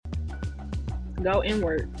go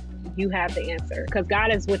inward. You have the answer because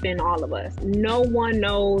God is within all of us. No one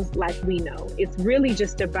knows like we know. It's really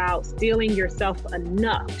just about stealing yourself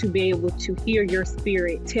enough to be able to hear your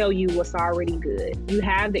spirit tell you what's already good. You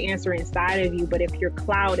have the answer inside of you, but if you're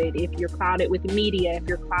clouded with media, if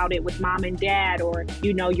you're clouded with mom and dad or,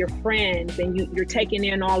 your friends, and you're taking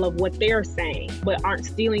in all of what they're saying, but aren't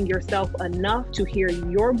stealing yourself enough to hear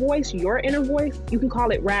your voice, your inner voice, you can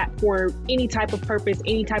call it rap for any type of purpose,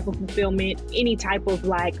 any type of fulfillment, any type of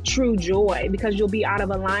true joy, because you'll be out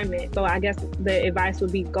of alignment. So I guess the advice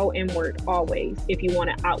would be go inward always if you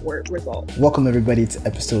want an outward result. Welcome everybody to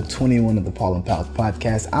episode 21 of the Paul and Pals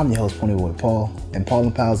podcast. I'm your host, Ponyboy Paul, and Paul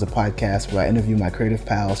and Pals is a podcast where I interview my creative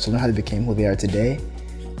pals to learn how they became who they are today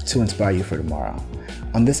to inspire you for tomorrow.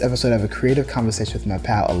 On this episode, I have a creative conversation with my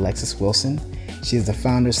pal, Alexis Wilson. She is the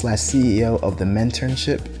founder/CEO of The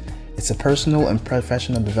Menternship. It's a personal and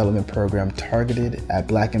professional development program targeted at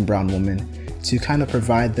Black and Brown women to kind of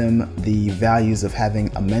provide them the values of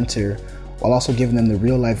having a mentor while also giving them the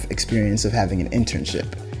real life experience of having an internship.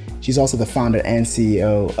 She's also the founder and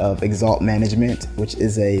CEO of Exalt Management, which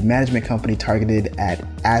is a management company targeted at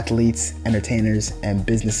athletes, entertainers, and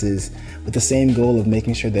businesses with the same goal of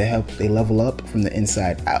making sure they level up from the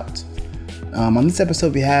inside out. On this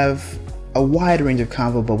episode, we have a wide range of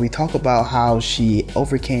convo, but we talk about how she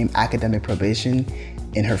overcame academic probation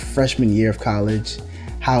in her freshman year of college,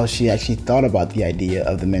 how she actually thought about the idea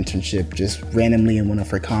of the menternship just randomly in one of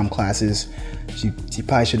her comm classes. She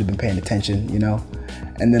probably should have been paying attention,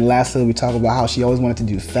 And then lastly, we talk about how she always wanted to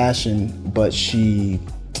do fashion, but she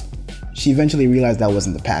eventually realized that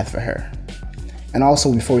wasn't the path for her. And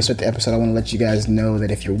also, before we start the episode, I want to let you guys know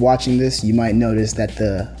that if you're watching this, you might notice that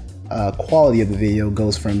the quality of the video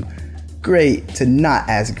goes from great to not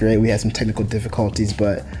as great. We had some technical difficulties,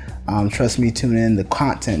 but trust me, tune in. The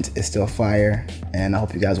content is still fire, and I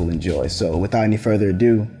hope you guys will enjoy. So without any further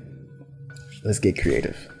ado, let's get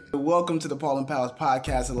creative. Welcome to the Paul and Pals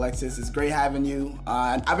podcast, Alexis. It's great having you.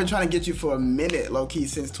 I've been trying to get you for a minute, low-key,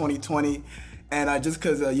 since 2020, and just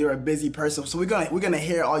because you're a busy person. So we're gonna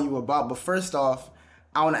hear all you about. But first off,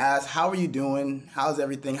 I want to ask, how are you doing? How's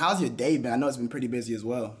everything? How's your day been? I know it's been pretty busy as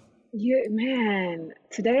well. Yeah, man,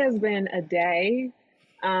 today has been a day.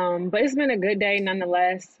 But it's been a good day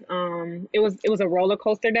nonetheless. It was a roller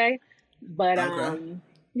coaster day, but okay.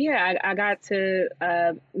 Yeah, I got to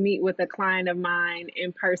meet with a client of mine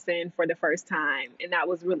in person for the first time, and that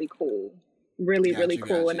was really cool, really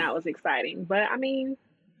cool, and that was exciting. But I mean,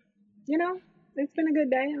 it's been a good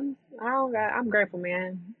day. I'm grateful,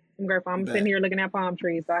 man. I'm grateful. I'm sitting here looking at palm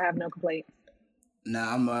trees, so I have no complaints.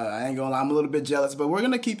 Nah, I ain't gonna lie, I'm a little bit jealous, but we're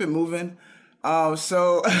gonna keep it moving.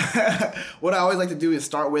 So what I always like to do is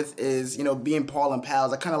start with is, being Paul and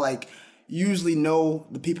Pals. I kind of usually know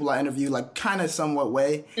the people I interview, kind of somewhat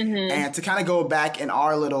way. Mm-hmm. And to kind of go back in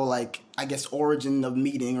our little, origin of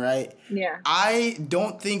meeting, right? Yeah. I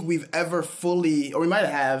don't think we've ever fully, or we might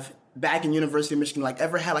have back in University of Michigan,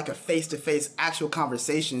 ever had a face-to-face actual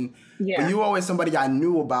conversation. Yeah. But you were always somebody I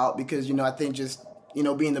knew about because, I think just,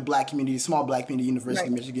 being the black community, small black community, University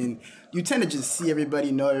of Michigan, you tend to just see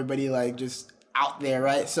everybody, know everybody, just out there,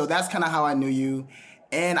 right? So that's kind of how I knew you.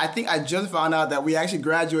 And I think I just found out that we actually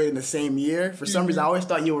graduated in the same year. For some reason, I always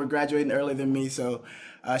thought you were graduating earlier than me. So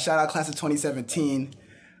shout out class of 2017.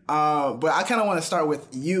 But I kind of want to start with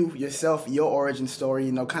you, yourself, your origin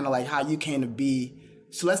story, kind of how you came to be.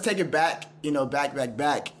 So let's take it back,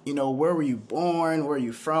 back. Where were you born? Where are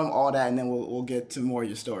you from? All that. And then we'll get to more of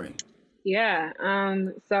your story. Yeah.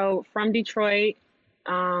 So from Detroit,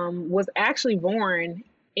 was actually born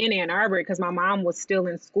in Ann Arbor because my mom was still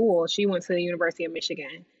in school. She went to the University of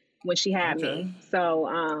Michigan when she had me.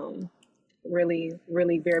 So really,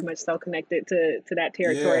 really very much so connected to that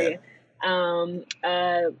territory.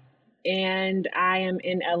 Yeah. And I am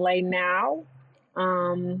in LA now.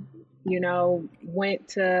 Went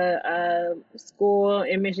to school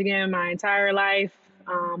in Michigan my entire life.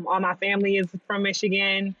 All my family is from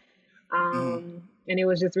Michigan. And it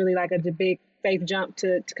was just really a big faith jump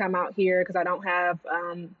to come out here because I don't have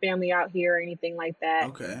family out here or anything like that.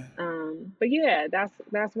 Okay. But yeah,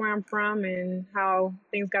 that's where I'm from and how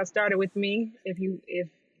things got started with me. If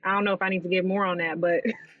I don't know if I need to get more on that, but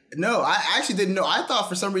no, I actually didn't know. I thought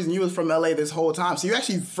for some reason you was from LA this whole time. So you're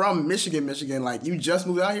actually from Michigan. You just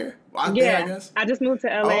moved out here? I guess. I just moved to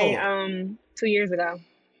LA 2 years ago.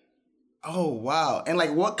 Oh, wow. And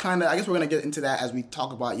what kind of, I guess we're going to get into that as we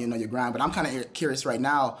talk about, your grind, but I'm kind of curious right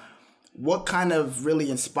now, what kind of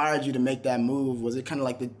really inspired you to make that move? Was it kind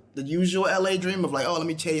of the usual LA dream of let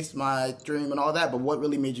me chase my dream and all that, but what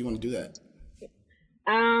really made you want to do that?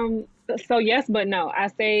 So yes, but no. I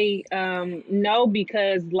say no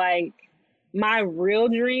because my real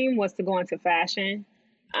dream was to go into fashion.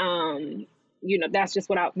 That's just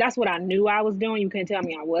that's what I knew I was doing. You couldn't tell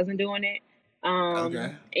me I wasn't doing it.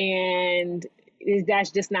 Okay. And that's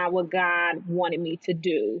just not what God wanted me to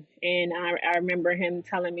do. And I remember him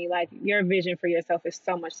telling me, like, your vision for yourself is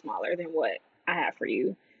so much smaller than what I have for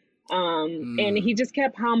you. And he just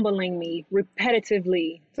kept humbling me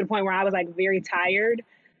repetitively to the point where I was like very tired.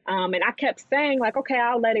 And I kept saying like, okay,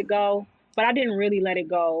 I'll let it go. But I didn't really let it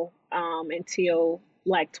go until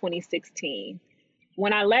like 2016.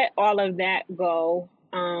 When I let all of that go,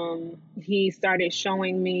 he started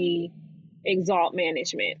showing me Exalt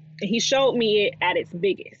Management. He showed me it at its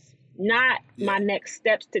biggest, not my next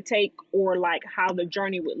steps to take or like how the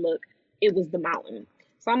journey would look. It was the mountain.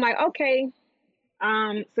 So I'm like, okay,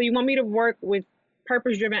 so you want me to work with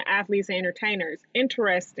purpose-driven athletes and entertainers?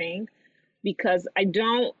 Interesting, because I'm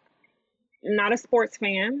not a sports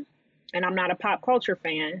fan and I'm not a pop culture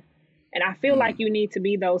fan. And I feel like you need to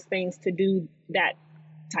be those things to do that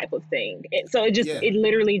type of thing. So it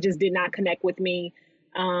literally just did not connect with me.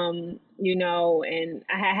 And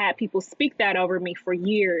I had people speak that over me for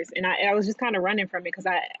years, and I was just kind of running from it because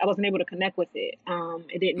I wasn't able to connect with it.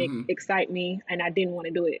 It didn't excite me, and I didn't want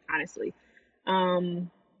to do it, honestly.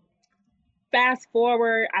 Fast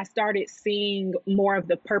forward, I started seeing more of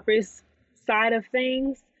the purpose side of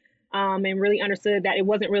things, and really understood that it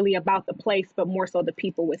wasn't really about the place, but more so the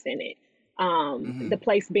people within it. The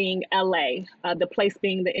place being LA, the place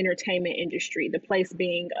being the entertainment industry, the place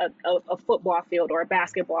being a football field or a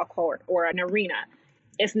basketball court or an arena.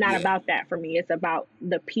 It's not about that for me. It's about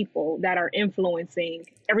the people that are influencing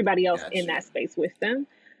everybody else in that space with them.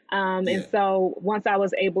 And so once I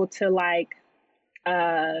was able to like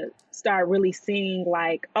start really seeing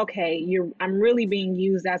like, okay, I'm really being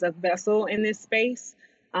used as a vessel in this space.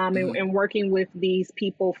 And working with these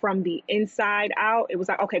people from the inside out, it was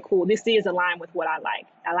like, okay, cool. This is aligned with what I like.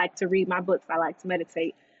 I like to read my books. I like to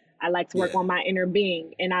meditate. I like to work on my inner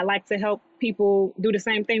being. And I like to help people do the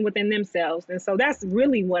same thing within themselves. And so that's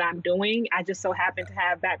really what I'm doing. I just so happen to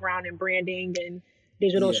have background in branding and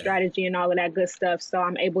digital strategy and all of that good stuff. So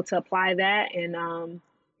I'm able to apply that and,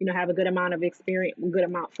 have a good amount of experience, a good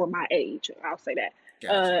amount for my age. I'll say that.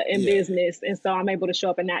 In business. And so I'm able to show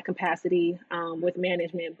up in that capacity with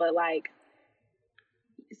management. But I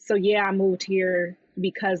moved here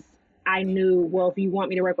because I knew, well, if you want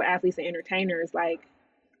me to work with athletes and entertainers, like,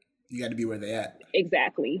 you got to be where they at.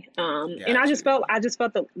 Exactly. And I just felt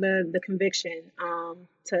the conviction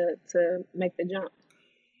to make the jump.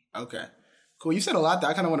 Okay. Cool. You said a lot there.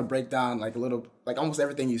 I kind of want to break down like a little, like almost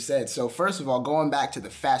everything you said. So first of all, going back to the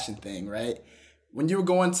fashion thing, right? When you were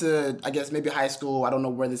going to, I guess, maybe high school, I don't know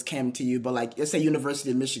where this came to you, but like, let's say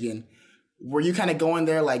University of Michigan, were you kind of going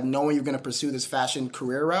there like knowing you're going to pursue this fashion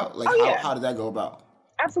career route? Like, how did that go about?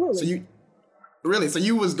 Absolutely. So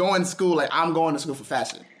you was going to school, like, I'm going to school for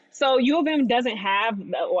fashion. So U of M doesn't have,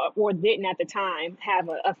 or didn't at the time, have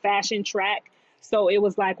a fashion track. So it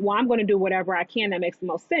was like, well, I'm going to do whatever I can that makes the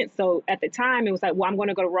most sense. So at the time, it was like, well, I'm going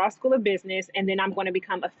to go to Ross School of Business, and then I'm going to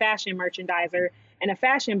become a fashion merchandiser and a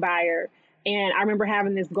fashion buyer. And I remember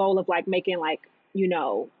having this goal of like making like,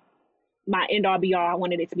 my end all be all. I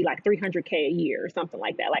wanted it to be like $300K a year or something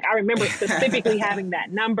like that. Like I remember specifically having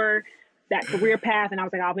that number, that career path. And I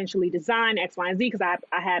was like, I'll eventually design X, Y, and Z because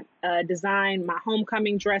I had designed my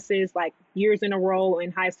homecoming dresses like years in a row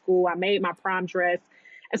in high school. I made my prom dress.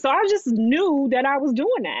 And so I just knew that I was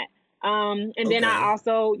doing that. Then I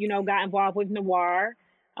also, got involved with Noir.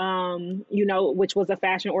 Which was a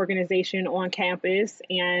fashion organization on campus.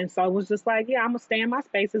 And so it was just like, I'm going to stay in my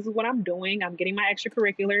space. This is what I'm doing. I'm getting my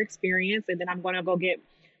extracurricular experience. And then I'm going to go get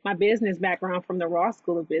my business background from the Ross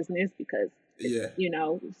School of Business because, it's,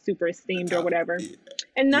 super esteemed or whatever. Yeah.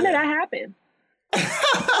 And none of that happened.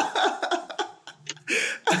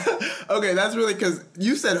 Okay, that's really because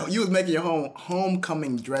you said you was making your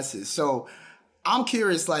homecoming dresses. So I'm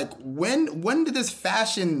curious, like, when did this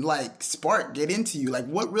fashion, like, spark get into you? Like,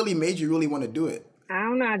 what really made you really want to do it? I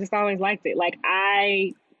don't know. I just always liked it. Like,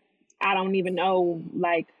 I don't even know,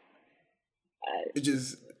 like...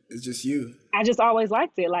 It's just you. I just always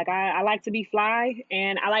liked it. Like, I like to be fly,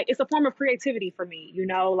 and it's a form of creativity for me,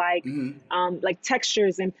 like, like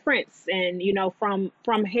textures and prints and,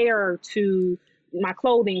 from hair to my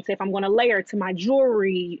clothing to if I'm going to layer to my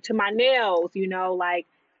jewelry to my nails, like,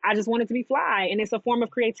 I just want it to be fly, and it's a form of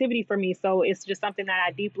creativity for me. So it's just something that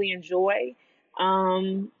I deeply enjoy.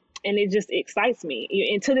 And it just excites me.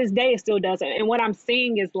 And to this day, it still does. And what I'm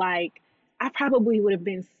seeing is like, I probably would have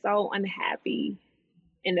been so unhappy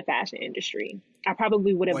in the fashion industry. I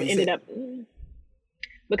probably would have ended up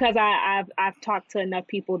because I've talked to enough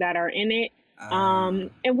people that are in it.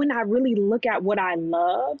 And when I really look at what I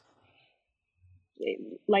love,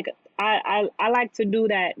 like I like to do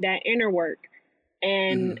that inner work.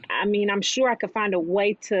 And I mean, I'm sure I could find a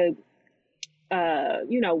way to,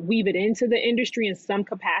 weave it into the industry in some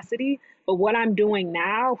capacity. But what I'm doing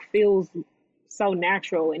now feels so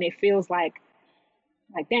natural, and it feels like,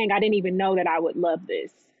 dang, I didn't even know that I would love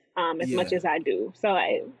this as much as I do. So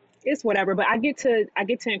it's whatever. But I get to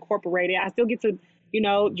incorporate it. I still get to,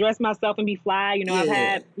 dress myself and be fly. I've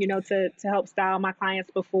had, to help style my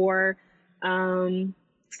clients before.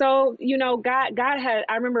 So, God had,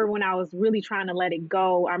 I remember when I was really trying to let it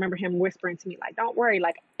go, I remember him whispering to me, like, don't worry,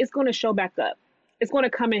 like, it's going to show back up. It's going to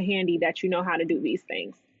come in handy that you know how to do these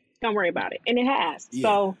things. Don't worry about it. And it has. Yeah.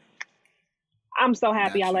 So I'm so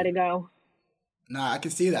happy I let it go. Nah, I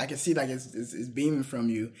can see that. I can see like it's beaming from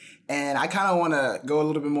you. And I kind of want to go a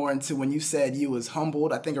little bit more into when you said you was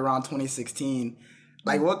humbled, I think around 2016.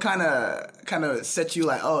 Like, what kind of set you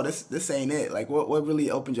like, oh, this ain't it? Like, what really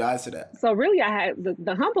opened your eyes to that? So really, I had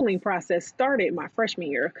the humbling process started my freshman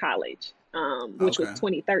year of college, which was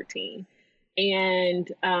 2013.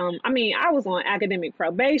 And I mean, I was on academic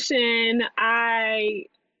probation.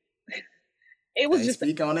 It was just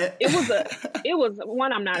speak on it. It was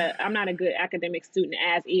one. I'm not a good academic student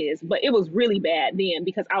as is, but it was really bad then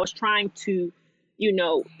because I was trying to,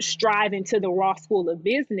 strive into the Ross School of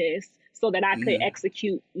Business so that I could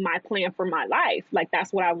execute my plan for my life. Like,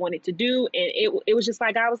 that's what I wanted to do. And it was just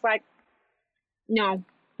like, I was like, no,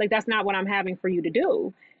 like, that's not what I'm having for you to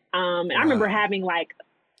do. And I remember having like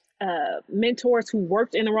mentors who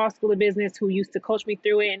worked in the Ross School of Business who used to coach me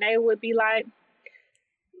through it. And they would be like,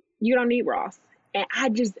 you don't need Ross. And I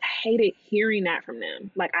just hated hearing that from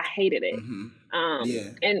them. Like, I hated it.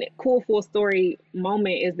 And cool full story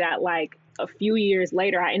moment is that, like, a few years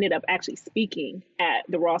later, I ended up actually speaking at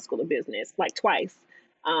the Ross School of Business, like twice.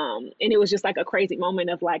 And it was just like a crazy moment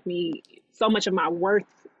of like so much of my worth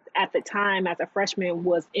at the time as a freshman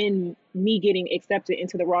was in me getting accepted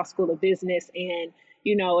into the Ross School of Business and,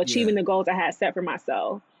 achieving the goals I had set for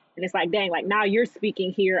myself. And it's like, dang, like now you're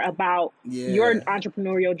speaking here about your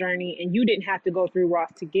entrepreneurial journey and you didn't have to go through Ross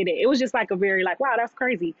to get it. It was just like a very like, wow, that's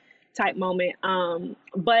crazy type moment.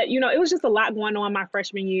 But, it was just a lot going on my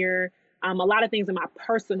freshman year. A lot of things in my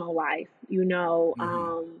personal life,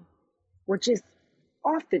 were just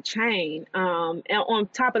off the chain. And on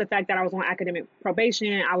top of the fact that I was on academic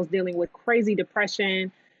probation, I was dealing with crazy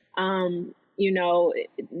depression. That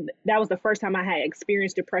was the first time I had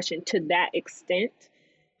experienced depression to that extent.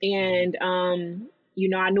 And,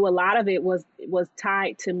 I knew a lot of it was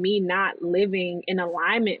tied to me not living in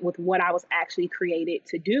alignment with what I was actually created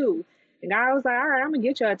to do. And God was like, all right, I'm gonna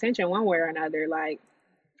get your attention one way or another. Like,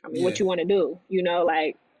 I mean, what you want to do,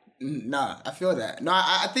 like. Nah, I feel that. No,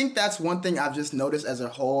 I think that's one thing I've just noticed as a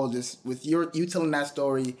whole, just with you telling that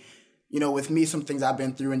story, with me, some things I've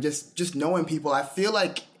been through and just knowing people, I feel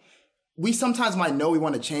like we sometimes might know we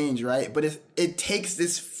want to change, right? But it takes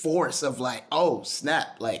this force of like, oh,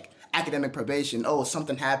 snap, like academic probation. Oh,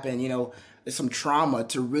 something happened, there's some trauma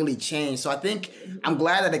to really change. So I think I'm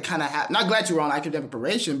glad that it kind of happened. Not glad you were on academic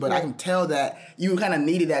probation, but I can tell that you kind of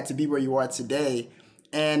needed that to be where you are today.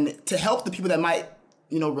 And to help the people that might,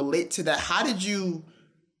 relate to that, how did you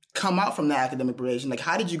come out from that academic probation? Like,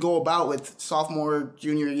 how did you go about with sophomore,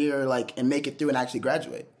 junior year, like, and make it through and actually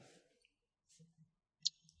graduate?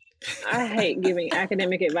 I hate giving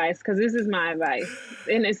academic advice because this is my advice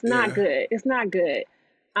and it's not good. It's not good.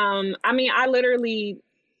 I mean, I literally,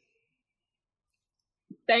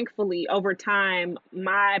 thankfully, over time,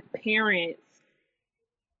 my parents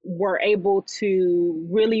were able to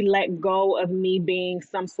really let go of me being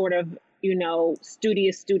some sort of,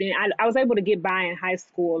 studious student. I was able to get by in high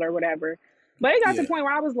school or whatever. But it got to the point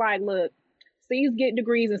where I was like, look, C's get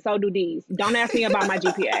degrees and so do D's. Don't ask me about my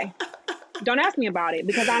GPA. Don't ask me about it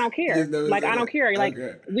because I don't care. Like, I don't care. Like,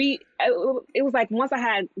 it was like once I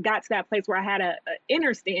had got to that place where I had a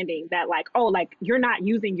understanding that like, oh, like you're not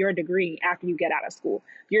using your degree after you get out of school.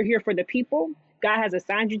 You're here for the people. God has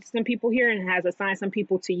assigned you to some people here and has assigned some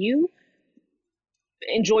people to you.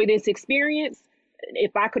 Enjoy this experience.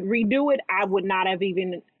 If I could redo it, I would not have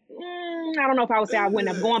even, I don't know if I would say I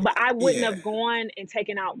wouldn't have gone, but I wouldn't have gone and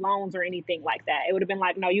taken out loans or anything like that. It would have been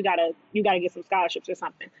like, no, you gotta get some scholarships or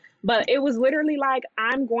something. But it was literally like,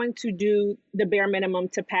 I'm going to do the bare minimum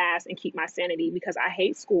to pass and keep my sanity because I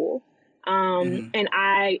hate school. And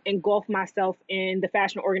I engulfed myself in the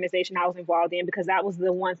fashion organization I was involved in because that was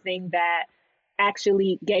the one thing that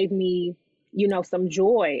actually gave me, some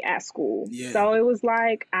joy at school. So it was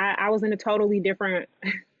like, I was in a totally different,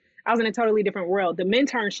 world. The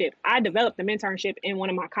mentorship, I developed the mentorship in one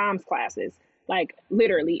of my comms classes. like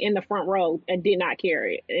literally in the front row and did not care.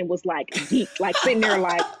 It was like deep, like sitting there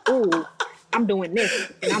like, ooh, I'm doing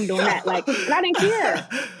this and I'm doing that. Like, and I didn't care.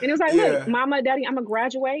 And it was like, look, mama, daddy, I'm gonna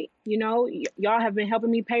graduate. You know, y'all have been helping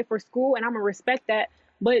me pay for school and I'm gonna respect that.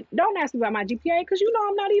 But don't ask me about my GPA because you know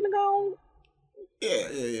I'm not even going.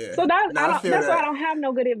 Yeah. So that's why I don't have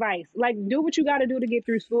no good advice. Like, do what you got to do to get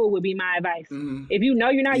through school would be my advice. Mm-hmm. If you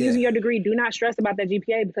know you're not using your degree, do not stress about that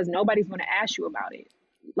GPA because nobody's going to ask you about it.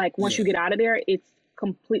 Like, once you get out of there, it's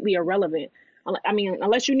completely irrelevant. I mean,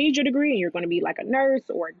 unless you need your degree and you're going to be like a nurse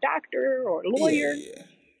or a doctor or a lawyer.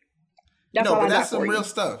 Yeah. That's some real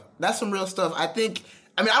stuff. That's some real stuff. I don't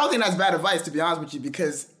think that's bad advice, to be honest with you,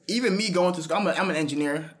 because even me going to school, I'm an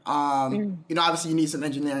engineer. You know, obviously you need some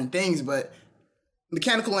engineering things, but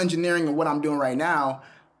mechanical engineering and what I'm doing right now,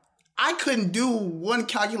 I couldn't do one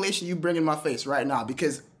calculation you bring in my face right now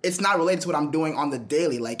because it's not related to what I'm doing on the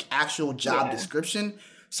daily, like actual job description.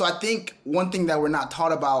 So I think one thing that we're not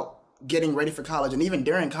taught about getting ready for college and even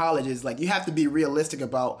during college is like you have to be realistic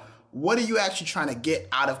about what are you actually trying to get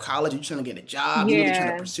out of college? Are you trying to get a job? Are you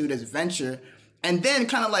trying to pursue this venture? And then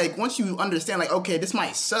kind of like once you understand like, okay, this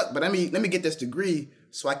might suck, but let me get this degree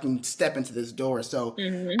so I can step into this door. So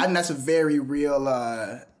I think that's a very real,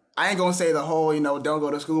 I ain't going to say the whole, you know, don't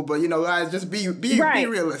go to school, but, you know, guys, just be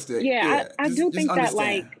realistic. Yeah, I do think that,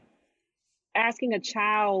 like, asking a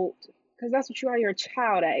child, because that's what you are, you're a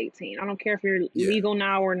child at 18. I don't care if you're legal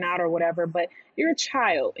now or not or whatever, but you're a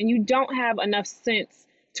child and you don't have enough sense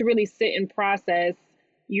to really sit and process.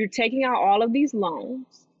 You're taking out all of these loans.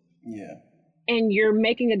 Yeah. And you're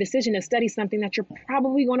making a decision to study something that you're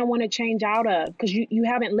probably going to want to change out of because you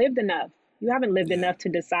haven't lived enough. You haven't lived enough to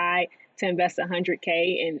decide to invest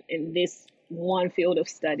 $100K in this one field of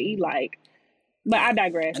study. Like, but I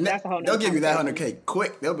digress. And that's a whole. They'll give you that $100K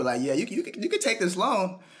quick. They'll be like, yeah, you can take this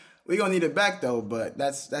loan. We're gonna need it back though. But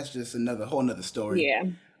that's just whole nother story. Yeah.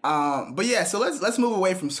 But yeah, so let's move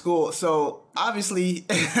away from school. So obviously,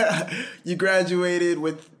 you graduated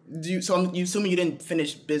with. So I'm assuming you didn't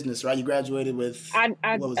finish business, right? You graduated with.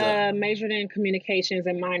 I majored in communications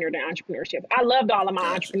and minored in entrepreneurship. I loved all of my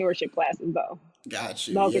entrepreneurship classes, though. Got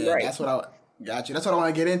you. Those are great. That's what I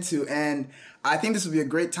want to get into, and I think this would be a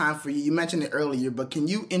great time for you. You mentioned it earlier, but can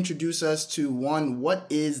you introduce us to what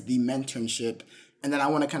is the mentorship, and then I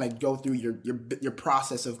want to kind of go through your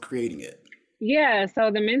process of creating it. Yeah.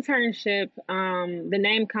 So the mentorship, the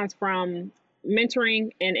name comes from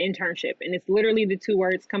mentoring and internship, and it's literally the two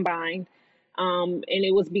words combined. And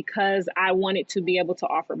it was because I wanted to be able to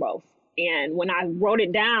offer both. And when I wrote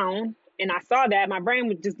it down and I saw that, my brain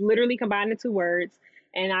would just literally combine the two words.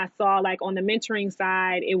 And I saw like on the mentoring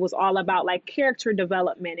side, it was all about like character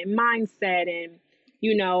development and mindset and,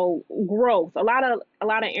 you know, growth, a lot of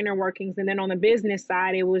inner workings. And then on the business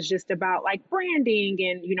side, it was just about like branding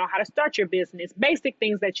and, you know, how to start your business, basic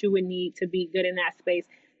things that you would need to be good in that space.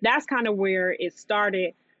 That's kind of where it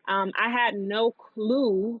started. I had no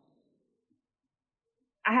clue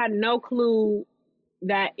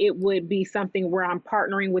that it would be something where I'm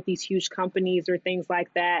partnering with these huge companies or things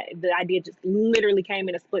like that. The idea just literally came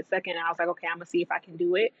in a split second. And I was like, okay, I'm gonna see if I can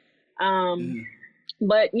do it.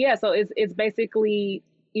 But yeah, so it's basically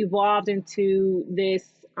evolved into this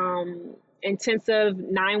intensive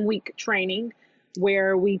 9-week training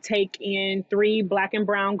where we take in 3 Black and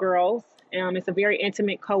brown girls. It's a very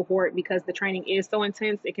intimate cohort because the training is so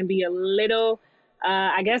intense. It can be a little,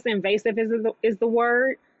 I guess, invasive is the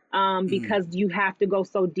word, because you have to go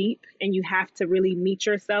so deep and you have to really meet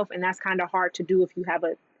yourself. And that's kind of hard to do if you have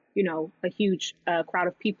a huge crowd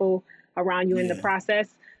of people around you in the process.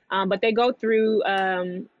 But they go through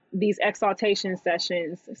these exaltation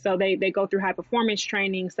sessions. So they go through high performance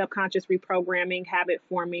training, subconscious reprogramming, habit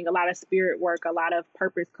forming, a lot of spirit work, a lot of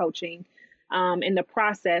purpose coaching. In the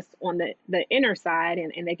process on the inner side,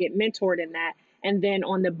 and they get mentored in that. And then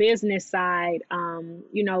on the business side,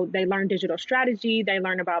 they learn digital strategy, they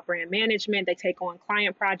learn about brand management, they take on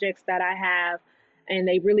client projects that I have, and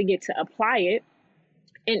they really get to apply it.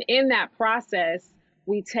 And in that process,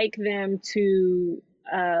 we take them to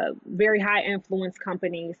very high influence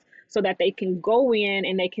companies so that they can go in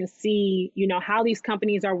and they can see, how these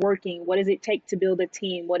companies are working. What does it take to build a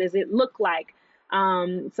team? What does it look like?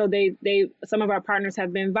 So some of our partners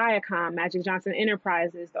have been Viacom, Magic Johnson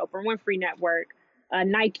Enterprises, the Oprah Winfrey Network,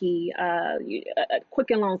 Nike,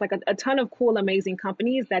 Quicken Loans, like a ton of cool, amazing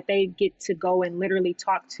companies that they get to go and literally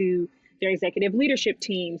talk to their executive leadership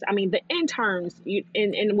teams. I mean, the interns,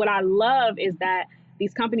 and what I love is that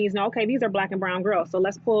these companies know, okay, these are Black and brown girls. So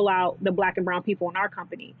let's pull out the Black and brown people in our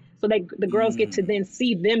company. So the girls get to then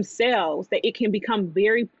see themselves, that it can become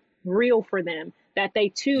very real for them, that they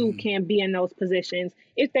too can be in those positions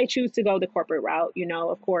if they choose to go the corporate route,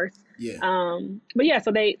 of course. Yeah. But yeah,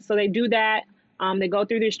 so they do that. They go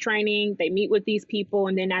through this training, they meet with these people,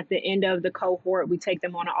 and then at the end of the cohort, we take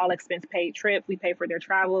them on an all expense paid trip. We pay for their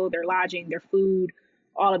travel, their lodging, their food,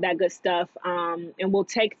 all of that good stuff. And we'll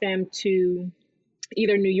take them to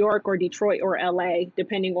either New York or Detroit or LA,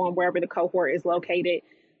 depending on wherever the cohort is located,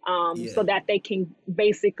 so that they can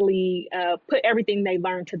basically put everything they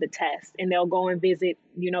learned to the test. And they'll go and visit,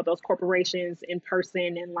 those corporations in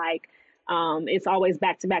person. And it's always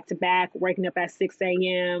back to back to back, waking up at 6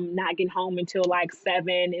 a.m., not getting home until 7,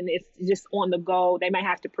 and it's just on the go. They may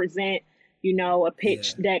have to present, a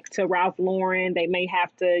pitch deck to Ralph Lauren. They may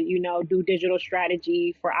have to, do digital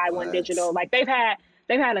strategy for iOne Digital. They've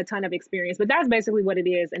had a ton of experience, but that's basically what it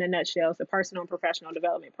is in a nutshell. It's a personal and professional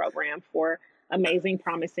development program for amazing,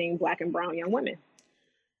 promising Black and brown young women.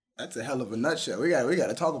 That's a hell of a nutshell. We got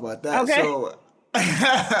to talk about that. Okay. So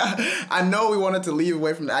I know we wanted to leave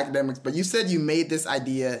away from the academics, but you said you made this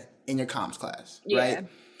idea in your comms class, right?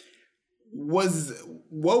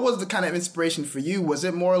 What was the kind of inspiration for you? Was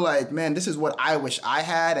it more like, man, this is what I wish I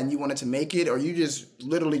had, and you wanted to make it, or you just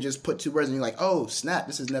literally just put 2 words and you're like, oh snap,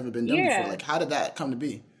 this has never been done before? Like, how did that come to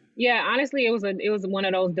be? Yeah, honestly, it was one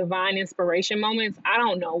of those divine inspiration moments. I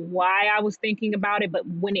don't know why I was thinking about it, but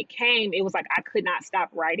when it came, it was like I could not stop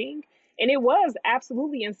writing. And it was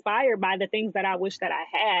absolutely inspired by the things that I wish that I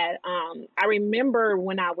had. I remember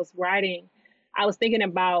when I was writing, I was thinking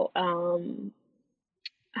about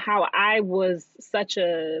how I was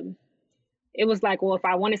it was like, well, if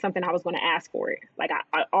I wanted something, I was going to ask for it. Like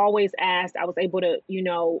I always asked. I was able to,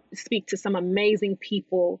 speak to some amazing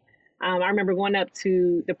people. I remember going up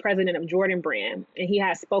to the president of Jordan Brand, and he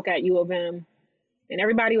had spoke at U of M, and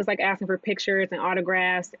everybody was asking for pictures and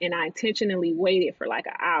autographs. And I intentionally waited for an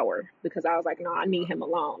hour because I was like, no, I need him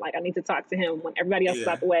alone. I need to talk to him when everybody else is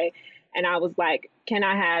out the way. And I was like, can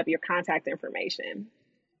I have your contact information?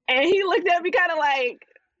 And he looked at me kind of like,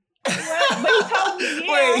 what? But he told me,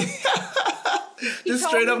 yeah. Wait, just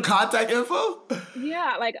straight up contact info?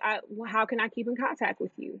 Yeah, how can I keep in contact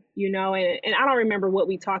with you? And I don't remember what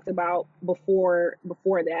we talked about before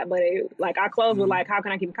that, but I closed with how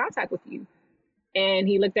can I keep in contact with you? And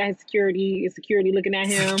he looked at his security looking at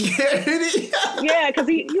him. Security? Yeah, because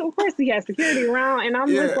he of course he has security around, and I'm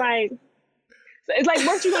just like, so it's like,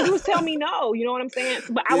 what you gonna do is tell me no, you know what I'm saying?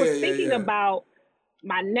 But I was thinking about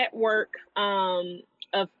my network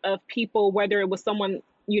of people, whether it was someone,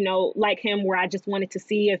 like him, where I just wanted to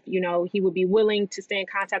see if, he would be willing to stay in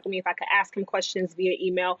contact with me, if I could ask him questions via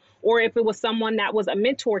email, or if it was someone that was a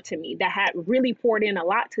mentor to me, that had really poured in a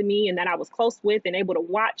lot to me and that I was close with and able to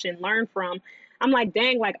watch and learn from. I'm like,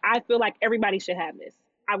 dang, I feel like everybody should have this.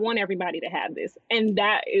 I want everybody to have this. And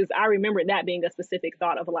I remember that being a specific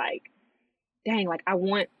thought of dang, I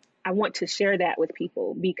want to share that with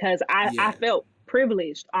people, because I felt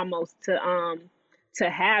privileged almost to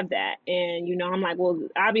have that. And, I'm like, well,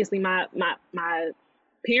 obviously my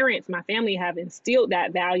parents, my family have instilled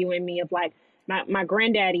that value in me of my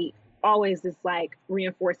granddaddy always is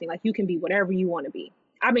reinforcing, you can be whatever you want to be.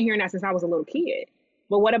 I've been hearing that since I was a little kid.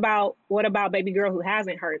 But what about baby girl who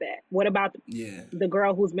hasn't heard that? What about the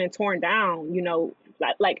girl who's been torn down?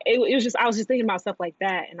 It was just, I was just thinking about stuff like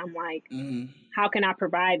that. And I'm like, how can I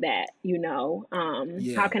provide that?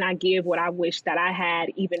 How can I give what I wish that I had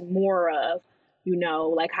even more of?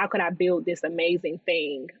 How could I build this amazing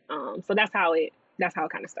thing? So that's how it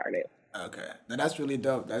kind of started. Okay, now that's really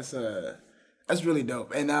dope. That's really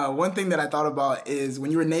dope. And one thing that I thought about is when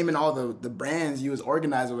you were naming all the brands you was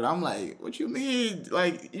organizing with, I'm like, what you mean?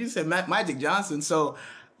 You said Magic Johnson. So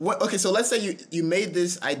what? Okay, so let's say you made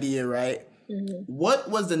this idea, right? Mm-hmm. What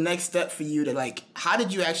was the next step for you to how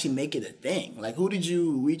did you actually make it a thing? Who did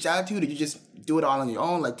you reach out to? Did you just do it all on your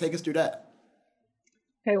own? Take us through that.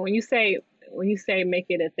 Okay, when you say make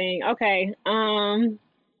it a thing, okay.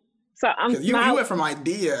 So you went from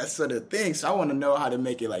idea to the thing, so I want to know how to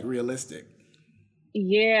make it realistic.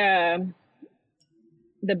 Yeah,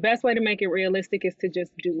 the best way to make it realistic is to just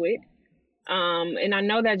do it. And I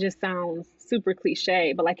know that just sounds super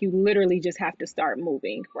cliche, but you literally just have to start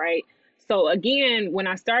moving, right? So again, when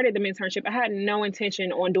I started the mentorship, I had no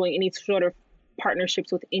intention on doing any sort of partnerships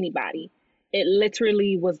with anybody. It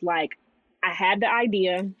literally was I had the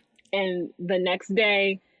idea, and the next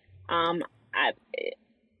day, I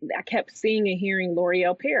kept seeing and hearing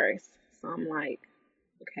L'Oreal Paris. So I'm like,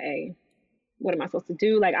 okay, what am I supposed to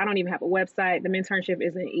do? I don't even have a website. The mentorship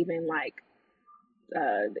isn't even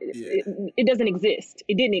it doesn't exist.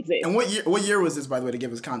 It didn't exist. And what year was this, by the way, to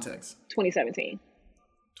give us context? 2017.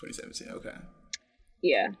 2017, okay.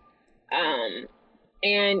 Yeah.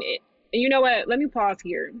 And And you know what? Let me pause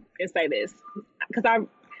here and say this, because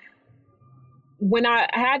when I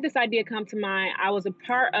had this idea come to mind, I was a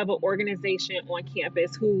part of an organization on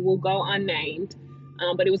campus who will go unnamed,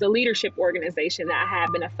 but it was a leadership organization that I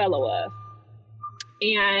had been a fellow of.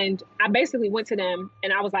 And I basically went to them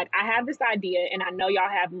and I was like, I have this idea and I know y'all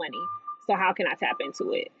have money, so how can I tap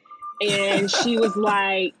into it? And she was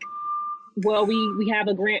like, well, we have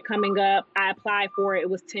a grant coming up. I applied for it. It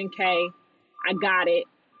was $10K. I got it.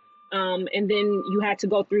 And then you had to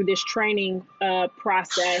go through this training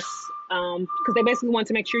process, because they basically wanted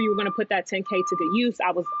to make sure you were going to put that $10K to good use.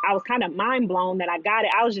 I was kind of mind blown that I got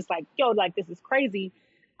it. I was just like, yo, like, this is crazy.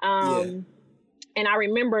 And I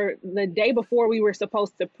remember the day before we were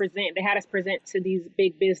supposed to present, they had us present to these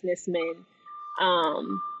big businessmen.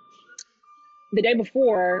 The day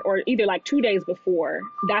before, or either like 2 days before,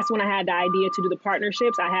 that's when I had the idea to do the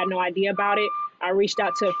partnerships. I had no idea about it. I reached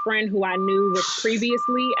out to a friend who I knew was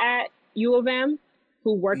previously at U of M,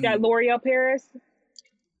 who worked at L'Oreal Paris,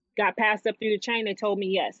 got passed up through the chain. They told me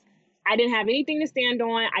yes. I didn't have anything to stand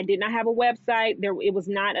on. I did not have a website. It was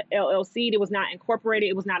not an LLC. It was not incorporated.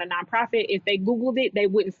 It was not a nonprofit. If they Googled it, they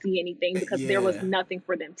wouldn't see anything because there was nothing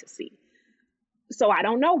for them to see. So I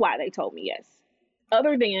don't know why they told me yes,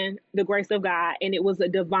 other than the grace of God. And it was a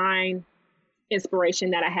divine inspiration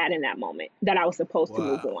that I had in that moment that I was supposed to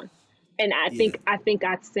move on. And I think I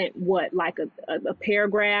sent like a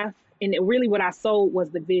paragraph, and really what I sold was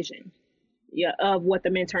the vision of what the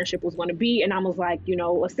mentorship was going to be. And I was like,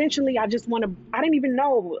 essentially, I didn't even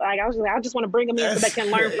know, like, I was like, I just want to bring them in so they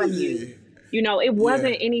can learn from you. It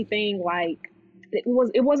wasn't anything like, it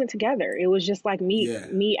wasn't together. It was just like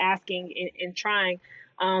me asking and trying.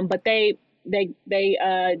 But they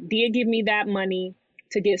did give me that money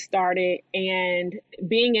to get started, and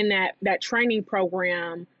being in that training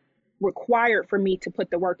program required for me to put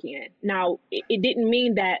the work in. Now, it didn't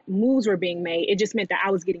mean that moves were being made. It just meant that I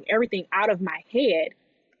was getting everything out of my head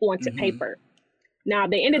onto paper. Now,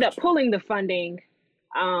 they ended up pulling the funding,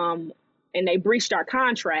 and they breached our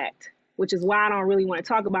contract, which is why I don't really want to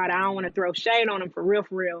talk about it. I don't want to throw shade on them for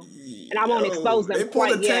real. And I won't expose them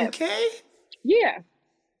quite yet. They pulled a $10K? Yeah.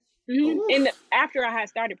 And after I had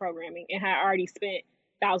started programming and had already spent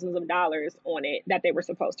thousands of dollars on it that they were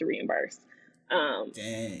supposed to reimburse.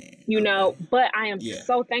 But I am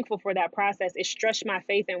so thankful for that process. It stretched my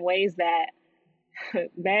faith in ways that,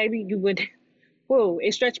 baby,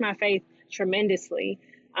 it stretched my faith tremendously.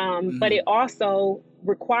 But it also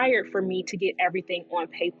required for me to get everything on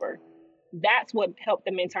paper. That's what helped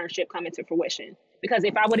the mentorship come into fruition. Because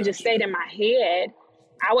if I would have just stayed in my head,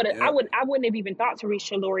 I wouldn't have even thought to reach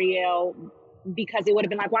to L'Oreal, because it would have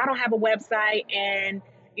been like, well, I don't have a website, and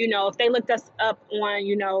if they looked us up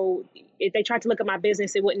on, if they tried to look at my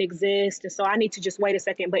business, it wouldn't exist. And so I need to just wait a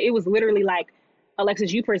second. But it was literally like,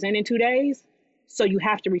 Alexis, you present in 2 days, so you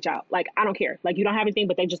have to reach out. Like, I don't care. Like, you don't have anything,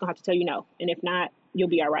 but they just gonna have to tell you no. And if not, you'll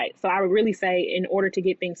be all right. So I would really say, in order to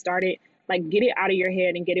get things started, like, get it out of your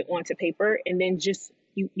head and get it onto paper. And then just,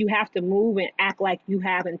 you have to move and act like you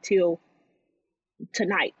have until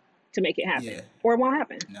tonight to make it happen, or it won't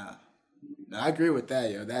happen. No, I agree with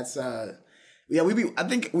that, yo. That's I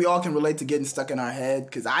think we all can relate to getting stuck in our head,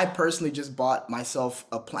 because I personally just bought myself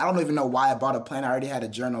a plan. I don't even know why I bought a planner. I already had a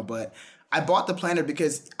journal, but I bought the planner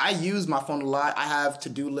because I use my phone a lot. I have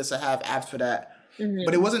to-do lists. I have apps for that.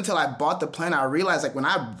 But it wasn't until I bought the planner I realized, like, when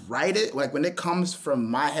I write it, like, when it comes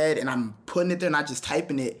from my head and I'm putting it there, not just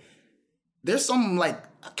typing it, there's some, like,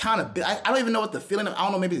 accountability. I don't even know what the feeling of, I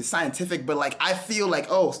don't know, maybe it's scientific, but, like, I feel like,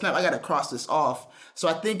 oh, snap, I got to cross this off. So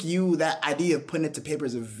I think that idea of putting it to paper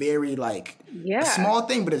is a very, like, a small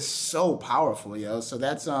thing, but it's so powerful, yo. So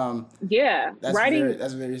that's, that's writing,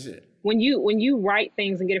 that's very shit. When you write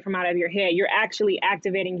things and get it from out of your head, you're actually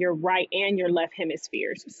activating your right and your left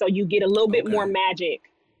hemispheres. So you get a little bit more magic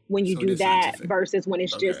when you do that scientific versus when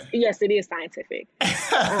it's just, yes, it is scientific.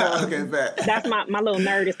 Okay, bet. That's my little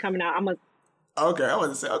nerd is coming out. Okay, I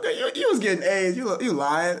wasn't saying, okay, you was getting A's, you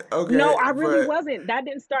lying. Okay. No, I really wasn't. That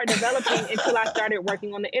didn't start developing until I started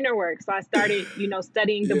working on the inner work. So I started,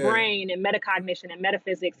 studying the brain and metacognition and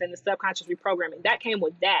metaphysics and the subconscious reprogramming. That came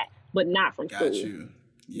with that, but not from school. Got you.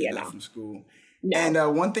 Yeah, not from school. No.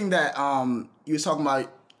 And one thing that you was talking about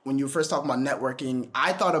when you were first talking about networking,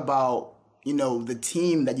 I thought about, the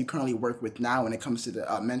team that you currently work with now when it comes to the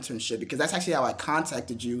mentorship, because that's actually how I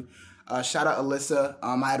contacted you. Shout out Alyssa.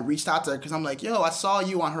 I had reached out to her because I'm like, yo, I saw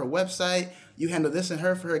you on her website. You handle this and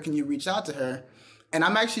her for her. Can you reach out to her? And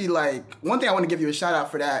I'm actually like, one thing I want to give you a shout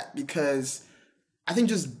out for that, because I think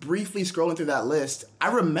just briefly scrolling through that list,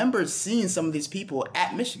 I remember seeing some of these people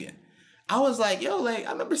at Michigan. I was like, yo, like,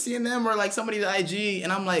 I remember seeing them, or like somebody at IG,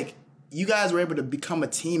 and I'm like, you guys were able to become a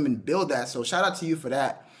team and build that. So shout out to you for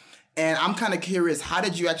that. And I'm kind of curious, how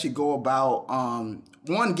did you actually go about,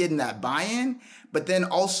 one, getting that buy-in, but then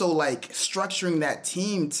also like structuring that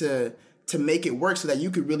team to make it work so that you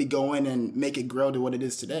could really go in and make it grow to what it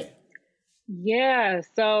is today? Yeah.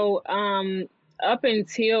 So up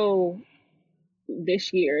until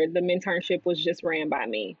this year, the mentorship was just ran by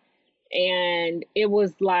me. And it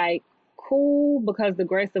was like cool because the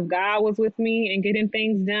grace of God was with me and getting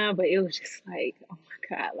things done. But it was just like, oh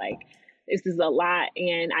my God, like this is a lot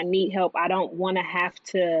and I need help. I don't want to have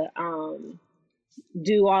to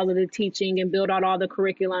do all of the teaching and build out all the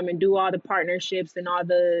curriculum and do all the partnerships and all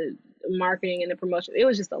the marketing and the promotion. It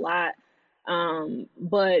was just a lot.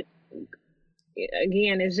 But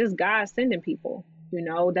again, it's just God sending people,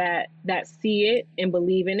 that see it and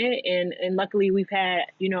believe in it. And luckily we've had,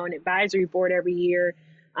 an advisory board every year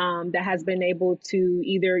that has been able to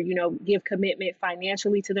either, give commitment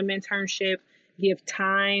financially to the mentorship, give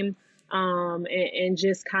time, and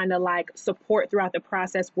just kind of like support throughout the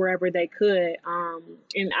process wherever they could.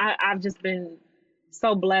 And I've just been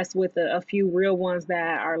so blessed with a few real ones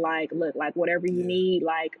that are like, look, like whatever you need,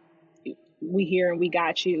 like we here and we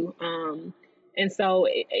got you. And so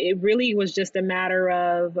it really was just a matter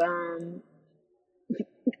of,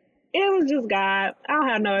 it was just God. I don't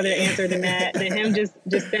have no other answer than that, than him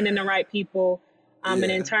just sending the right people. And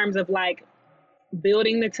in terms of like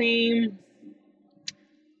building the team,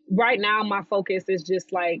 right now my focus is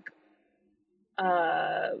just like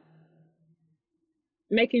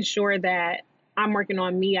making sure that I'm working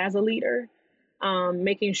on me as a leader,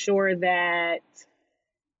 making sure that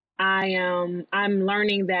I'm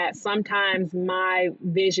learning that sometimes my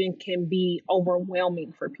vision can be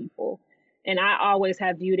overwhelming for people. And I always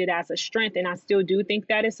have viewed it as a strength, and I still do think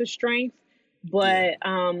that it's a strength. But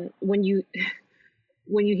when you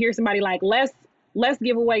hear somebody like, let's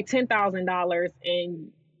give away $10,000,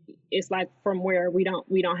 and it's like from where we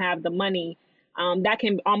don't have the money, that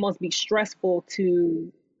can almost be stressful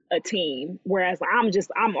to a team. Whereas I'm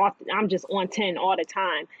just on 10 all the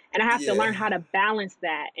time, and I have to learn how to balance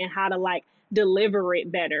that and how to like deliver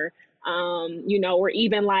it better. Or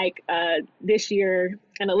even like this year,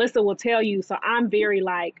 and Alyssa will tell you, so I'm very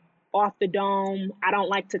like off the dome. I don't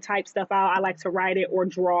like to type stuff out. I like to write it or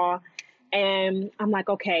draw. And I'm like,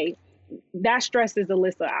 okay, that stresses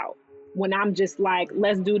Alyssa out. When I'm just like,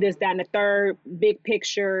 let's do this, that, and the third, big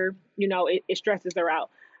picture, it stresses her out.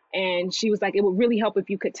 And she was like, it would really help if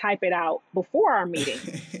you could type it out before our meeting.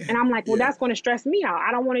 And I'm like, well, that's going to stress me out.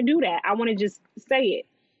 I don't want to do that. I want to just say it.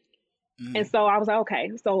 And so I was like,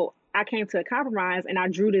 okay. So I came to a compromise, and I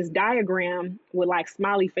drew this diagram with like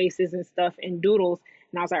smiley faces and stuff and doodles.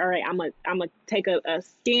 And I was like, all right, I'm gonna take a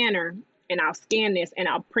scanner and I'll scan this and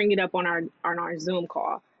I'll bring it up on our Zoom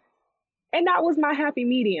call. And that was my happy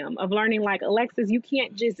medium of learning, like, Alexis, you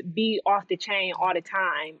can't just be off the chain all the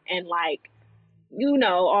time and like,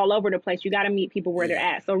 all over the place. You got to meet people where they're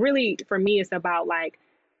at. So really for me, it's about like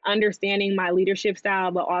understanding my leadership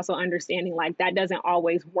style, but also understanding like that doesn't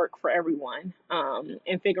always work for everyone,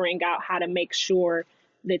 and figuring out how to make sure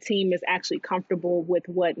the team is actually comfortable with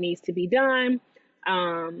what needs to be done.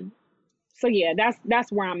 So yeah,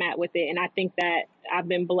 that's where I'm at with it. And I think that I've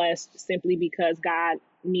been blessed simply because God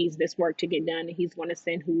needs this work to get done, and he's going to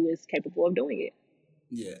send who is capable of doing it.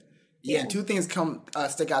 Yeah. And two things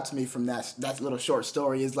stick out to me from that little short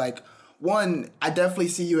story is like, one, I definitely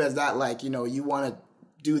see you as that, like, you want to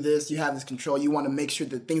do this, you have this control, you want to make sure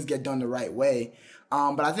that things get done the right way.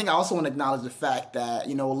 But I think I also want to acknowledge the fact that,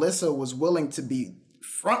 Alyssa was willing to be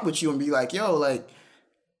front with you and be like, yo, like,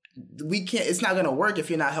 it's not going to work if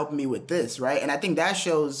you're not helping me with this, right? And I think that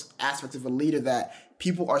shows aspects of a leader, that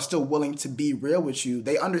people are still willing to be real with you.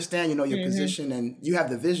 They understand, your position and you have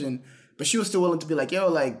the vision, but she was still willing to be like, yo,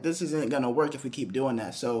 like, this isn't going to work if we keep doing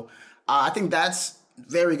that. So I think that's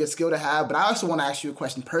very good skill to have. But I also want to ask you a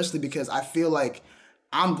question personally, because I feel like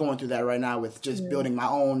I'm going through that right now with just building my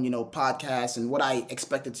own, podcast and what I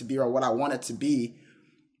expect it to be or what I want it to be.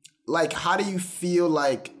 Like, how do you feel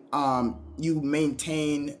like you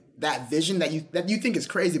maintain that vision that you think is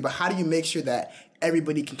crazy, but how do you make sure that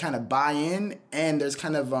everybody can kind of buy in and there's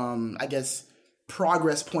kind of, I guess,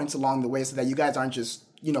 progress points along the way so that you guys aren't just,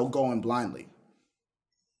 going blindly?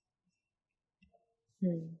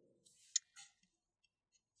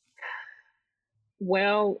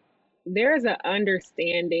 Well, there's an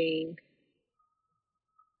understanding.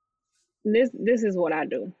 This is what I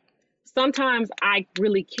do. Sometimes I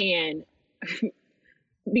really can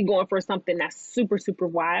be going for something that's super, super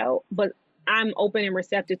wild, but I'm open and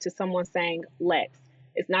receptive to someone saying, let's.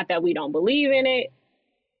 It's not that we don't believe in it.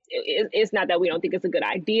 It's not that we don't think it's a good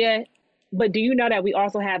idea. but do you know that we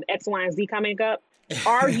also have X, Y, and Z coming up?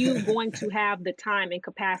 Are you going to have the time and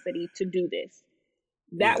capacity to do this?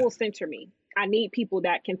 That will center me. I need people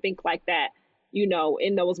that can think like that, you know,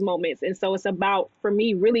 in those moments. And so it's about, for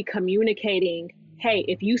me, really communicating, hey,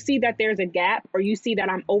 if you see that there's a gap or you see that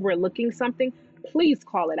I'm overlooking something, please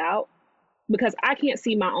call it out, because I can't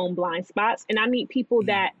see my own blind spots. And I need people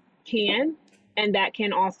that can, and that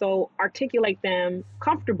can also articulate them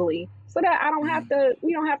comfortably so that I don't have to,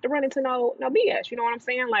 we don't have to run into no BS. You know what I'm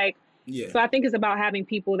saying? Like, so I think it's about having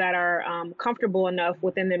people that are comfortable enough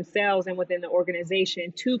within themselves and within the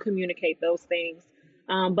organization to communicate those things.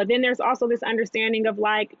 But then there's also this understanding of,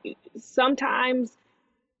 like, sometimes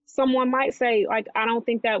someone might say, like, I don't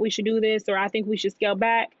think that we should do this, or I think we should scale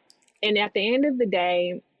back. And at the end of the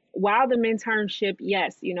day, while the mentorship,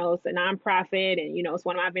 yes, you know, it's a nonprofit and, you know, it's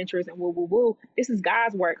one of my ventures and woo, this is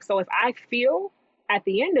God's work. So if I feel at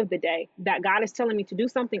the end of the day that God is telling me to do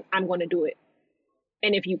something, I'm going to do it.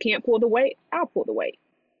 And if you can't pull the weight, I'll pull the weight,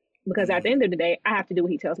 because at the end of the day, I have to do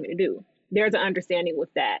what he tells me to do. There's an understanding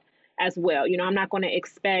with that as well. You know, I'm not going to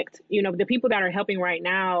expect, you know, the people that are helping right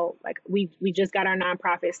now, like we just got our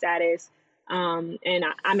nonprofit status. And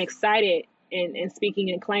I'm excited and speaking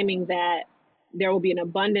and claiming that there will be an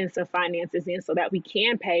abundance of finances in so that we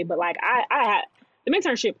can pay. But like the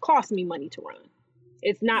mentorship costs me money to run.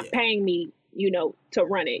 It's not paying me, you know, to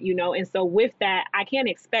run it, you know. And so with that, I can't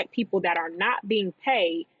expect people that are not being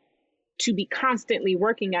paid to be constantly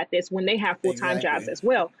working at this when they have full-time jobs as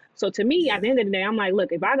well. So to me, at the end of the day, I'm like,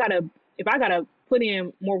 look, if I gotta put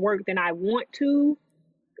in more work than I want to,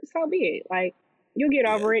 so be it. Like, you'll get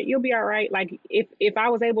over it. You'll be all right. Like, if I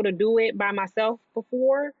was able to do it by myself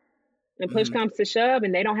before, and push comes to shove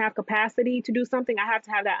and they don't have capacity to do something, I have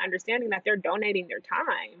to have that understanding that they're donating their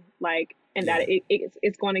time, like, and that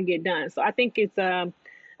it's going to get done. So I think it's a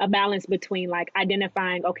balance between, like,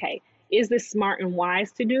 identifying, okay, is this smart and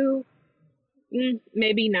wise to do?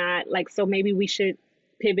 Maybe not. Like, so maybe we should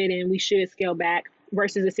pivot and we should scale back,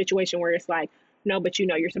 versus a situation where it's like, no, but you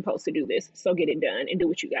know, you're supposed to do this, so get it done and do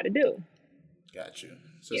what you got to do. Got you.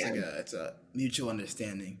 So it's a mutual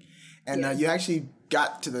understanding. And you actually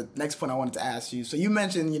got to the next point I wanted to ask you. So you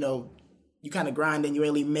mentioned, you know, you kind of grind and you're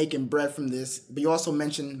really making bread from this, but you also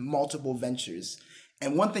mentioned multiple ventures.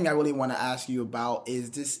 And one thing I really want to ask you about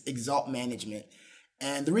is this Exalt Management.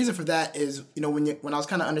 And the reason for that is, you know, when I was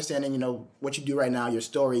kind of understanding, you know, what you do right now, your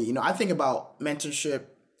story, you know, I think about mentorship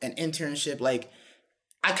and internship. Like,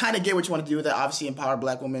 I kind of get what you want to do with that, obviously empower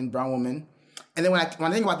Black women, brown women. And then when I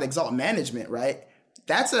think about the Exalt Management, right,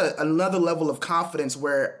 that's another level of confidence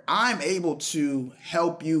where I'm able to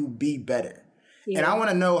help you be better. Yeah. And I want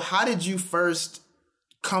to know, how did you first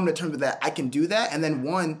come to terms with that? I can do that. And then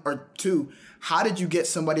 1 or 2, how did you get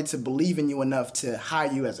somebody to believe in you enough to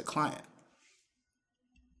hire you as a client?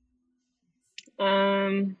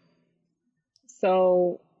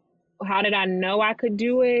 So how did I know I could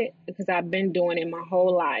do it? Because I've been doing it my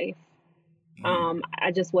whole life.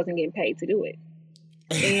 I just wasn't getting paid to do it.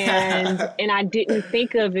 And I didn't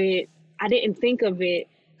think of it.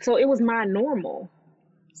 So it was my normal.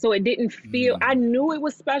 So it didn't feel, I knew it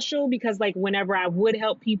was special because, like, whenever I would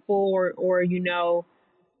help people or, you know,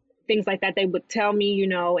 things like that, they would tell me, you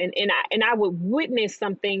know, and I would witness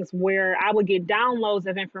some things where I would get downloads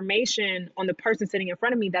of information on the person sitting in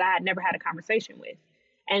front of me that I had never had a conversation with.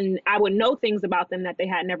 And I would know things about them that they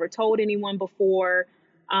had never told anyone before.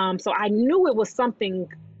 So I knew it was something,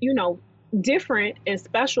 you know, different and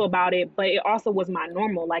special about it, but it also was my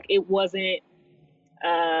normal. Like, it wasn't,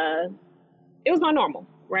 it was my normal,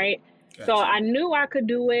 right? Gotcha. So I knew I could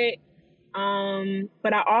do it.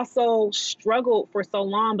 But I also struggled for so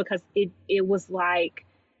long because it was like,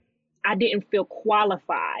 I didn't feel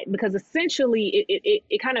qualified, because essentially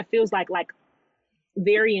it kind of feels like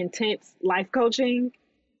very intense life coaching,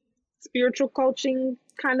 spiritual coaching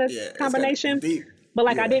kind of combination. But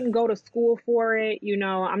like, I didn't go to school for it, you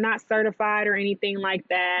know, I'm not certified or anything like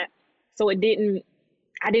that. So I didn't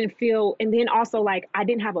feel, and then also, like, I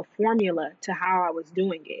didn't have a formula to how I was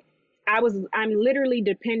doing it. I'm literally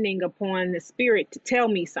depending upon the Spirit to tell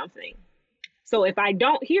me something. So if I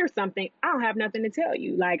don't hear something, I don't have nothing to tell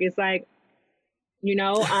you. Like, it's like, you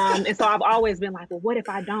know, and so I've always been like, well, what if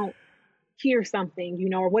I don't hear something, you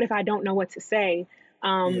know, or what if I don't know what to say?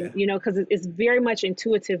 You know, because it's very much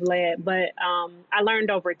intuitive led, but I learned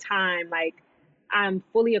over time, like, I'm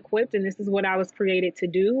fully equipped and this is what I was created to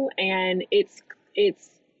do. And it's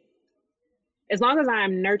as long as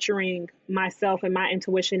I'm nurturing myself and my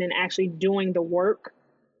intuition and actually doing the work,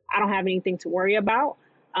 I don't have anything to worry about.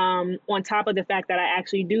 On top of the fact that I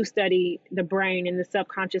actually do study the brain and the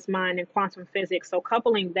subconscious mind and quantum physics. So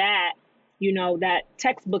coupling that that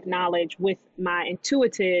textbook knowledge with my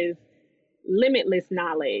intuitive, limitless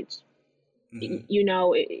knowledge.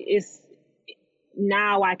 It's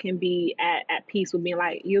now I can be at peace with being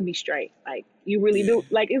like, you'll be straight. Like, you really do.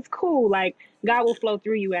 Like, it's cool. Like, God will flow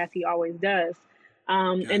through you as he always does.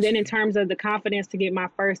 And then in terms of the confidence to get my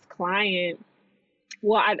first client,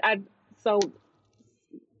 well, so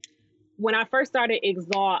when I first started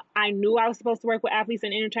Exalt, I knew I was supposed to work with athletes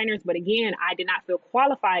and entertainers, but again, I did not feel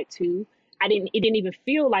qualified to. It didn't even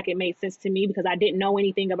feel like it made sense to me because I didn't know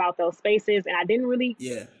anything about those spaces, and I didn't really,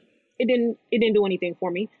 it didn't do anything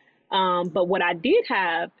for me. But what I did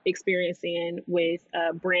have experience in with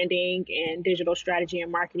branding and digital strategy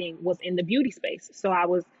and marketing was in the beauty space. So I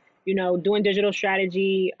was, doing digital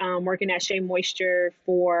strategy, working at Shea Moisture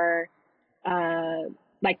for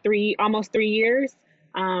almost 3 years.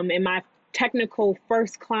 And my technical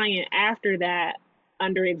first client after that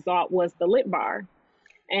under Exalt was the Lit Bar.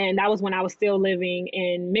 And that was when I was still living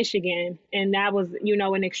in Michigan. And that was,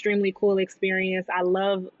 an extremely cool experience. I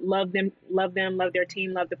love them, love their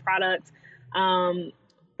team, love the product.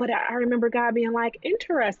 But I remember God being like,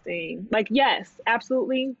 interesting. Like, yes,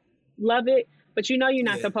 absolutely love it. But you're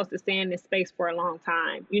not supposed to stay in this space for a long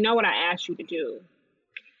time. You know what I asked you to do.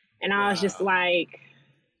 And I was just like,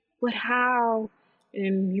 but how?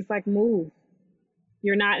 And he's like, move.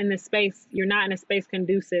 You're not in this space. You're not in a space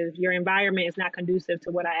conducive. Your environment is not conducive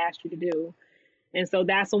to what I asked you to do. And so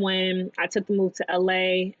that's when I took the move to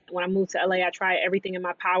LA. When I moved to LA, I tried everything in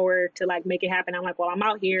my power to make it happen. I'm like, well, I'm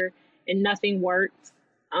out here and nothing worked.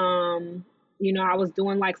 I was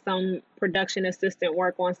doing some production assistant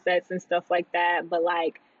work on sets and stuff like that, but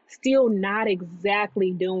still not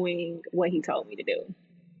exactly doing what he told me to do.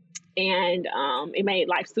 And it made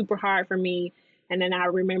life super hard for me. And then I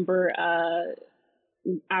remember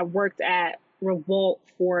I worked at Revolt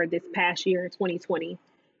for this past year, 2020.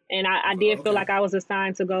 And I did feel like I was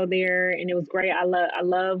assigned to go there, and it was great. I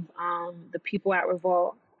love the people at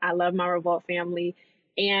Revolt. I love my Revolt family.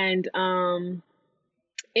 And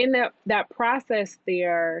in that process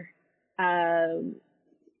there, my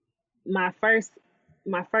first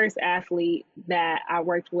athlete that I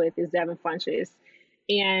worked with is Devin Funches.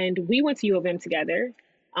 And we went to U of M together.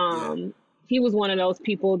 He was one of those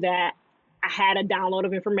people that I had a download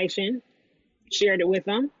of information, shared it with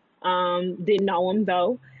him. Didn't know him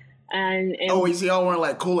though. And so y'all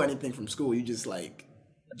weren't cool or anything from school. You just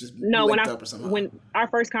no. When our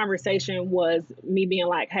first conversation was me being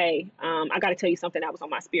like, "Hey, I got to tell you something that was on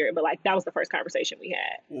my spirit." But that was the first conversation we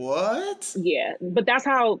had. What? Yeah, but that's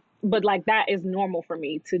how. But that is normal for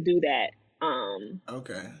me to do that.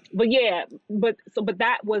 Okay. But yeah, but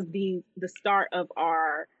that was the start of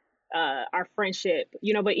our friendship,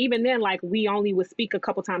 But even then, we only would speak a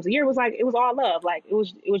couple times a year. It was it was all love. It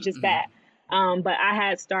was just that. But I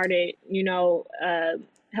had started,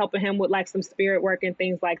 helping him with some spirit work and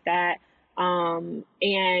things like that. And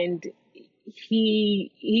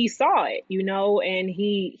he saw it, and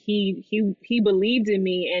he believed in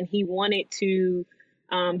me, and he wanted to.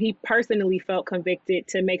 He personally felt convicted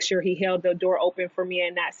to make sure he held the door open for me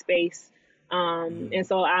in that space. And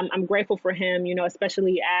so I'm grateful for him,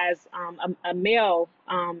 especially as a male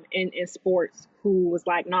in sports who was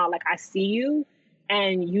like, nah, I see you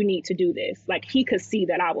and you need to do this. He could see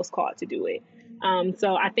that I was called to do it.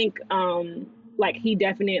 So I think he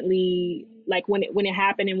definitely when it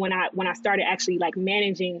happened, and when I started actually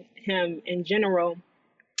managing him in general,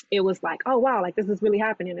 it was oh wow, this is really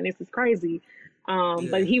happening and this is crazy.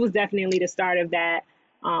 But he was definitely the start of that.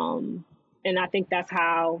 And I think that's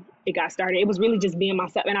how it got started. It was really just being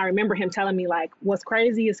myself. And I remember him telling me what's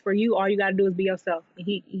crazy is for you, all you got to do is be yourself. And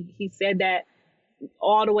he said that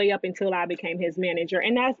all the way up until I became his manager.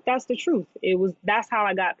 And that's the truth. That's how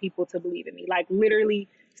I got people to believe in me. Literally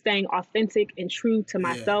staying authentic and true to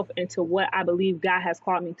myself and to what I believe God has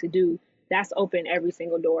called me to do. That's opened every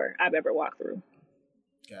single door I've ever walked through.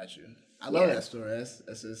 Got you. I love that story.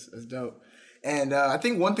 That's dope. And I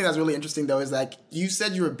think one thing that's really interesting, though, is you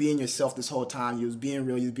said you were being yourself this whole time. You was being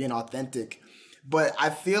real. You was being authentic. But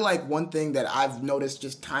I feel one thing that I've noticed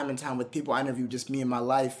just time and time with people I interview, just me in my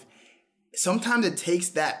life, sometimes it takes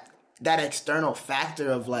that external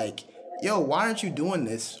factor of yo, why aren't you doing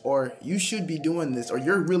this? Or you should be doing this. Or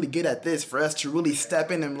you're really good at this for us to really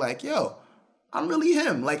step in and be yo, I'm really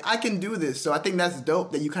him. I can do this. So I think that's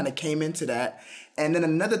dope that you kind of came into that. And then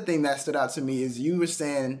another thing that stood out to me is you were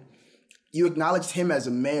saying, you acknowledged him as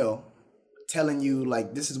a male, telling you,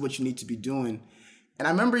 this is what you need to be doing. And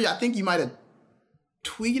I remember, I think you might have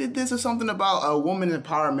tweeted this or something about a woman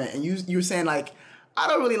empowerment. And you were saying, I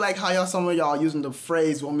don't really like how some of y'all using the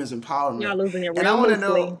phrase women's empowerment. Y'all losing it real and I want to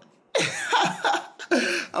loosely. know,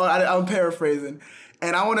 I I'm paraphrasing.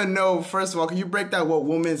 And I want to know, first of all, can you break down what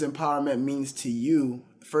women's empowerment means to you?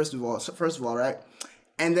 First of all, right?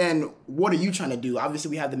 And then what are you trying to do? Obviously,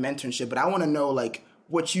 we have the mentorship, but I want to know, like,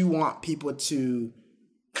 what you want people to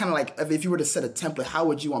kind of like, if you were to set a template, how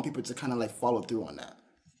would you want people to kind of like follow through on that?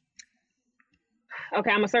 Okay,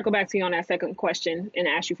 I'm gonna circle back to you on that second question and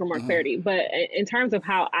ask you for more clarity. But in terms of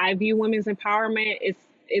how I view women's empowerment,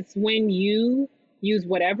 it's when you use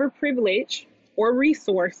whatever privilege or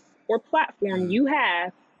resource or platform you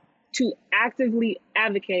have to actively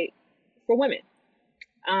advocate for women.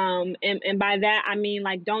 And by that, I mean,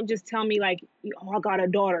 like, don't just tell me like, oh, I got a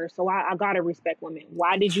daughter, so I gotta respect women.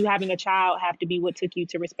 Why did you having a child have to be what took you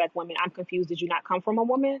to respect women? I'm confused. Did you not come from a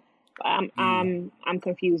woman? I'm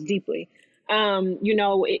confused deeply.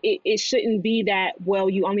 It shouldn't be that, well,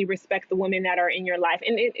 you only respect the women that are in your life.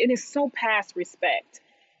 And it is so past respect.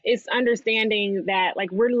 It's understanding that,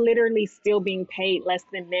 like, we're literally still being paid less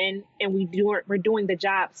than men, and we're doing the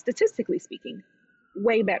job, statistically speaking,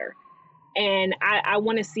 way better. And I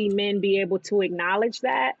want to see men be able to acknowledge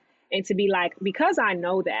that and to be like, because I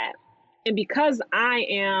know that, and because I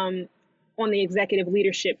am on the executive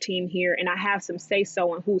leadership team here and I have some say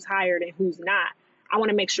so on who's hired and who's not, I want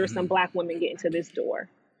to make sure some Black women get into this door.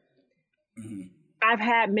 I've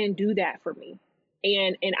had men do that for me.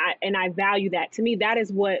 And I value that. To me, that is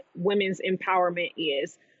what women's empowerment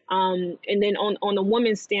is. And then on the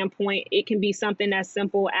woman's standpoint, it can be something as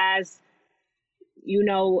simple as,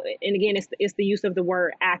 and again, it's the use of the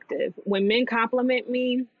word active. When men compliment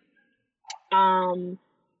me, and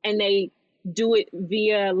they do it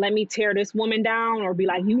via, let me tear this woman down, or be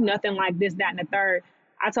like, you nothing like this, that, and the third.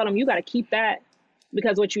 I told them, you got to keep that,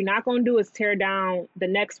 because what you're not going to do is tear down the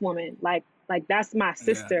next woman. Like that's my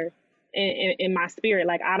sister. In my spirit.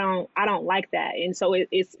 Like, I don't like that. And so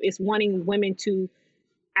it's wanting women to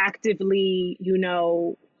actively,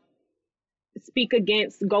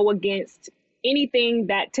 go against anything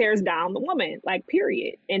that tears down the woman, like,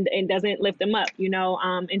 period, and doesn't lift them up,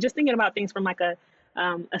 and just thinking about things from like a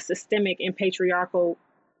systemic and patriarchal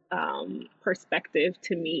perspective,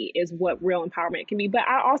 to me, is what real empowerment can be. But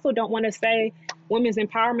I also don't want to say women's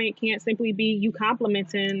empowerment can't simply be you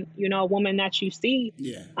complimenting, a woman that you see,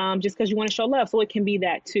 just because you want to show love. So it can be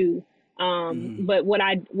that too. But what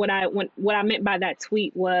I meant by that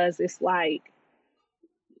tweet was, it's like,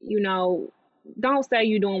 don't say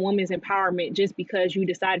you're doing women's empowerment just because you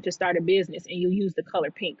decided to start a business and you use the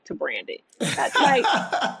color pink to brand it. That's like,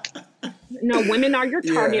 no, women are your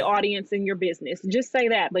target audience in your business. Just say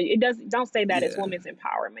that, but don't say that it's women's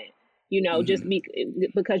empowerment. Just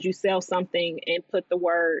because you sell something and put the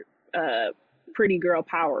word pretty girl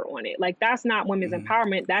power on it. Like, that's not women's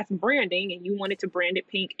empowerment. That's branding, and you wanted to brand it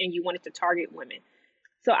pink and you wanted to target women.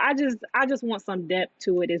 So I just want some depth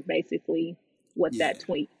to it, is basically what that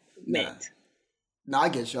tweet meant. No, I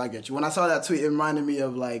get you. When I saw that tweet, it reminded me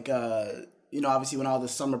of, like, obviously when all the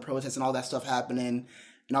summer protests and all that stuff happening,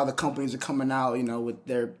 and all the companies are coming out, with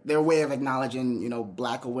their way of acknowledging,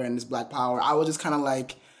 Black awareness, Black power. I was just kind of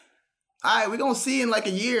like, all right, we're going to see in like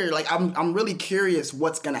a year. Like, I'm really curious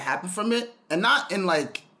what's going to happen from it. And not in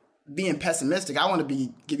like being pessimistic. I want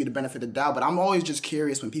to give you the benefit of the doubt, but I'm always just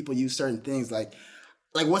curious when people use certain things, like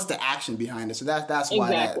what's the action behind it. So that's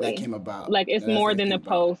why that came about. Like, it's more than the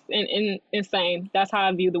post. And same. That's how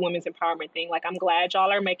I view the women's empowerment thing. Like, I'm glad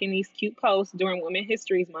y'all are making these cute posts during Women's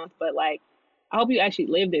History Month, but like, I hope you actually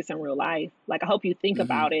live this in real life. Like, I hope you think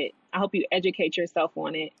about it. I hope you educate yourself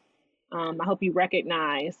on it. I hope you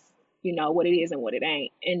recognize, what it is and what it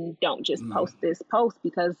ain't. And don't just post this post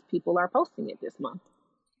because people are posting it this month.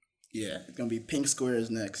 Yeah, it's going to be pink squares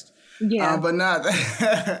next. Yeah. But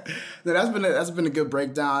that's been a good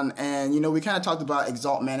breakdown. And, we kind of talked about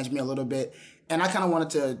Exalt Management a little bit. And I kind of wanted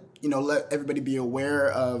to, let everybody be aware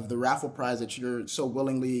of the raffle prize that you're so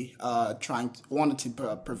willingly wanted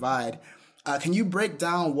to provide. Can you break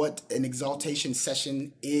down what an exaltation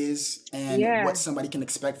session is and what somebody can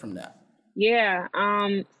expect from that? Yeah.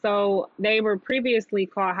 So they were previously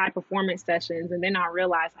called high performance sessions. And then I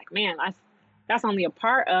realized, like, man, that's only a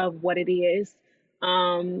part of what it is.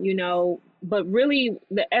 But really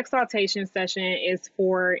the exaltation session is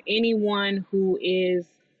for anyone who is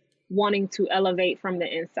wanting to elevate from the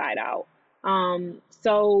inside out.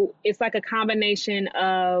 So it's like a combination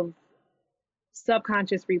of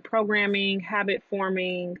subconscious reprogramming, habit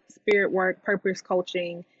forming, spirit work, purpose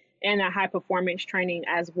coaching, and a high performance training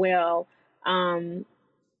as well. And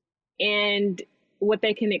what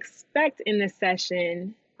they can expect in this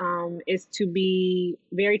session is to be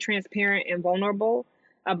very transparent and vulnerable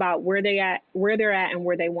about where they're at and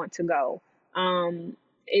where they want to go.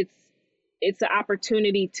 It's an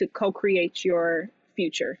opportunity to co-create your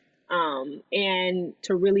future. And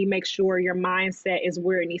to really make sure your mindset is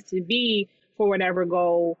where it needs to be for whatever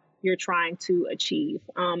goal you're trying to achieve.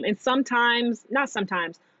 And sometimes, not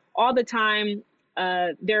sometimes, all the time,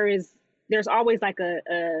 there's always like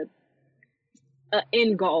a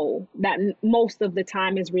end goal that most of the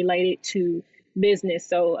time is related to business.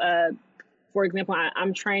 So, for example,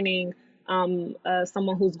 I'm training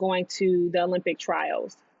someone who's going to the Olympic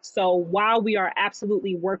trials. So while we are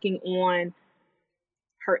absolutely working on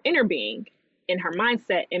her inner being and her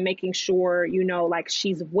mindset and making sure, like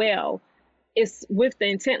she's well, it's with the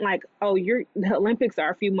intent like, oh, the Olympics are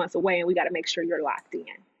a few months away and we got to make sure you're locked in.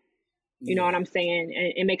 You know what I'm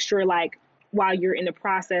saying? And make sure like while you're in the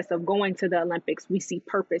process of going to the Olympics, we see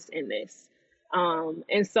purpose in this.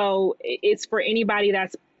 And so it's for anybody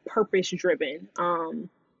that's purpose driven.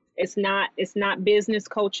 It's not business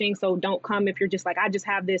coaching. So don't come if you're just like, I just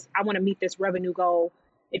have this, I want to meet this revenue goal.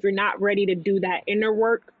 If you're not ready to do that inner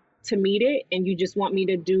work to meet it and you just want me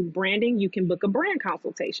to do branding, you can book a brand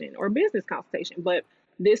consultation or business consultation. But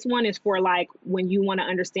this one is for like when you want to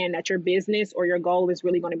understand that your business or your goal is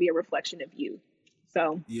really going to be a reflection of you.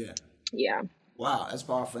 So, yeah. Wow, that's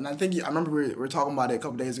powerful. And I think I remember we were talking about it a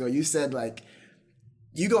couple days ago. You said like,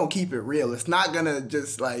 you going to keep it real. It's not going to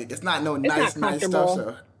just like, it's not nice stuff.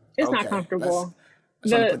 So it's not comfortable. I'm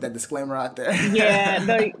trying to put that disclaimer out there. Yeah,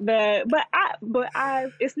 but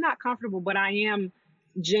it's not comfortable, but I am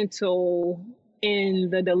gentle in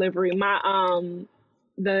the delivery.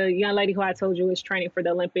 The young lady who I told you is training for the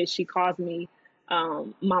Olympics, she calls me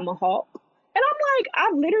Mama Hawk. And I'm like,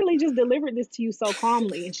 I've literally just delivered this to you so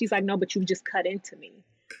calmly. And she's like, no, but you just cut into me.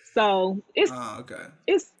 So it's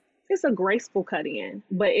a graceful cut in,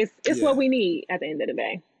 but it's what we need at the end of the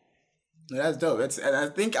day. That's dope. And I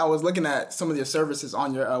think I was looking at some of your services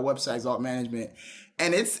on your website, Exalt Management,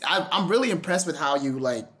 and I'm really impressed with how you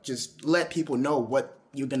like just let people know what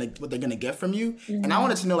they're gonna get from you. Mm-hmm. And I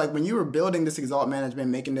wanted to know, like, when you were building this Exalt Management,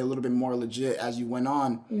 making it a little bit more legit as you went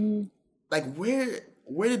on, like where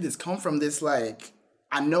did this come from? This like,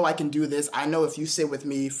 I know I can do this. I know if you sit with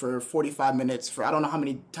me for 45 minutes for I don't know how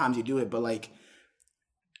many times you do it, but like,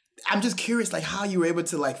 I'm just curious, like, how you were able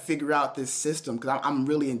to like figure out this system, because I'm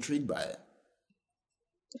really intrigued by it.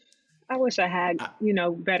 I wish I had,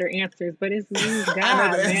 better answers, but it's me,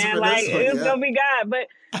 God, man. Like, it's gonna be God. But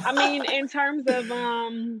I mean, in terms of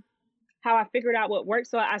how I figured out what worked,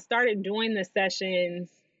 so I started doing the sessions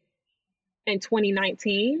in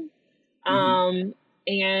 2019, and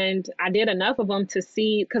I did enough of them to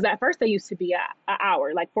see, because at first they used to be an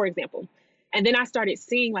hour, like for example. And then I started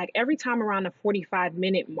seeing like every time around the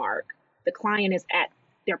 45-minute mark, the client is at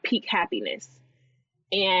their peak happiness.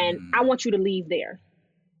 And I want you to leave there.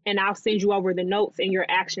 And I'll send you over the notes and your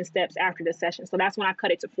action steps after the session. So that's when I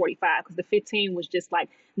cut it to 45, because the 15 was just like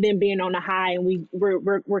them being on the high, and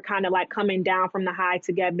we're kind of like coming down from the high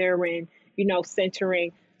together and,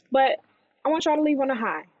 centering. But I want y'all to leave on the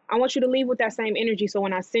high. I want you to leave with that same energy. So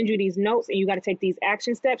when I send you these notes and you got to take these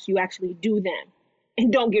action steps, you actually do them.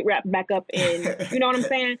 And don't get wrapped back up in, you know what I'm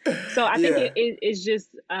saying? So I think it's just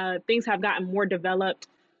things have gotten more developed.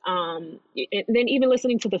 And then even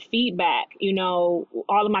listening to the feedback, all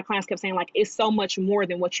of my clients kept saying like, it's so much more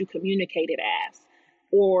than what you communicated as.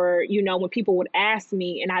 Or, when people would ask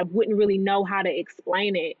me and I wouldn't really know how to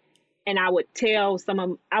explain it, and I would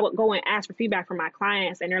I would go and ask for feedback from my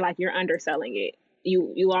clients, and they're like, you're underselling it.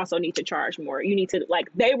 You also need to charge more. You need to, like,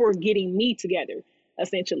 they were getting me together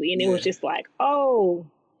essentially. And it was just like,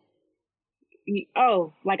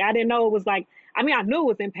 like, I didn't know it was like, I mean, I knew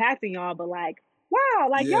it was impacting y'all, but like, wow,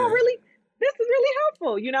 like y'all really, this is really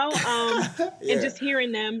helpful, and just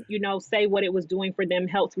hearing them, say what it was doing for them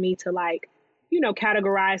helped me to like,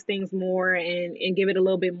 categorize things more and give it a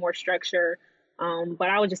little bit more structure. But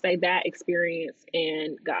I would just say that experience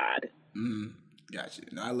and God. Gotcha.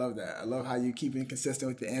 No, I love that. I love how you keep being consistent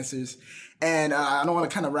with the answers. And I don't want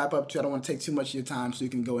to kind of wrap up too. I don't want to take too much of your time, so you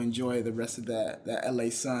can go enjoy the rest of that LA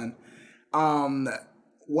sun.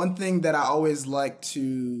 One thing that I always like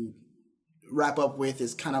to wrap up with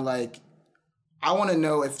is kind of like, I want to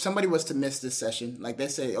know if somebody was to miss this session, like they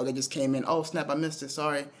say, they just came in, oh snap, I missed it,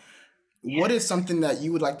 sorry. Yeah. What is something that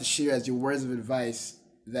you would like to share as your words of advice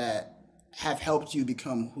that have helped you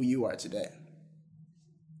become who you are today?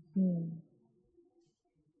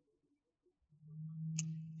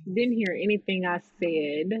 Didn't hear anything I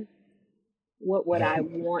said. What would I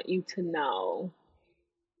want you to know?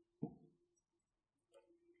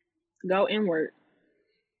 Go inward.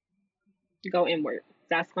 Go inward.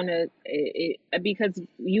 That's gonna because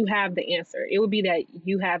you have the answer. It would be that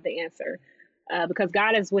you have the answer, because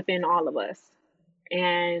God is within all of us,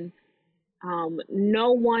 and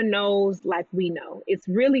No one knows like we know. It's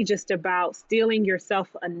really just about stealing yourself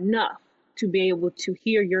enough to be able to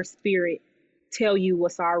hear your spirit tell you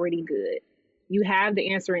what's already good. You have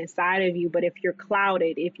the answer inside of you, but if you're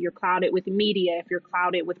clouded with media, if you're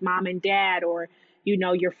clouded with mom and dad, or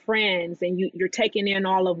your friends, and you're taking in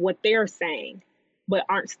all of what they're saying, but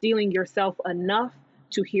aren't stealing yourself enough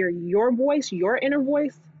to hear your voice, your inner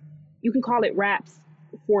voice, you can call it raps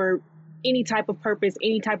for any type of purpose,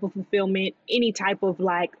 any type of fulfillment, any type of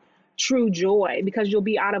like true joy, because you'll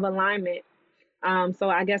be out of alignment. So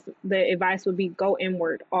I guess the advice would be go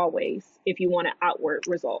inward always if you want an outward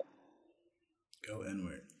result. Go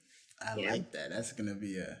inward. I like that. That's going to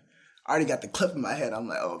be I already got the clip in my head. I'm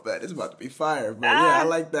like, oh, man, it's about to be fire. But yeah, I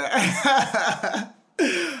like that.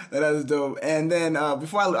 That is dope. And then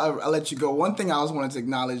before I let you go, one thing I also wanted to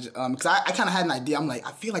acknowledge, because I kind of had an idea. I'm like,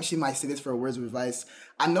 I feel like she might say this for words of advice.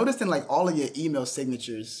 I noticed in like all of your email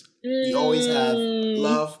signatures, you always have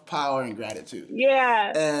love, power, and gratitude.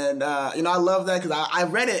 Yeah. And, I love that because I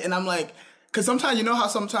read it and I'm like, because sometimes, you know how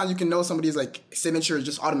sometimes you can know somebody's like signature is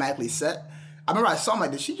just automatically set? I remember I saw, I'm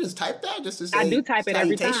like, did she just type that just to say I do type it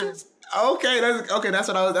every time. Okay, that's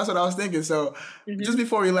what I was thinking. So just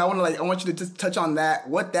before we leave, I want you to just touch on that,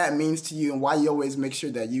 what that means to you, and why you always make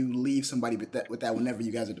sure that you leave somebody with that whenever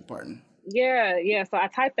you guys are departing. Yeah. So I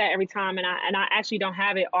type that every time, and I actually don't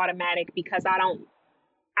have it automatic because I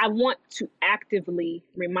want to actively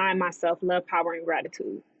remind myself love, power, and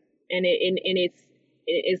gratitude, and it's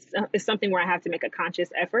something where I have to make a conscious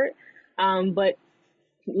effort. But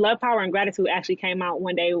love, power, and gratitude actually came out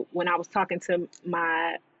one day when I was talking to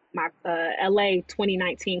my LA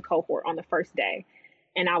 2019 cohort on the first day.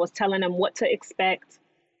 And I was telling them what to expect,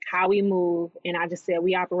 how we move. And I just said,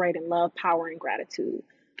 we operate in love, power, and gratitude.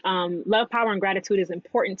 Love, power, and gratitude is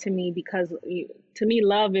important to me because to me,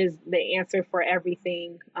 love is the answer for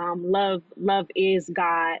everything. Love is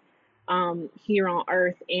God here on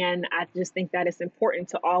earth. And I just think that it's important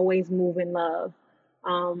to always move in love.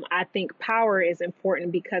 I think power is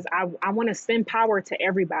important because I want to send power to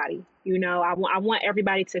everybody. I want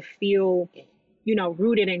everybody to feel,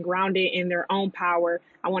 rooted and grounded in their own power.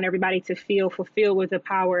 I want everybody to feel fulfilled with the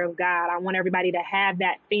power of God. I want everybody to have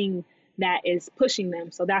that thing that is pushing them.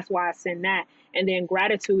 So that's why I send that. And then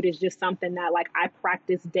gratitude is just something that like I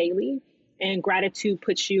practice daily, and gratitude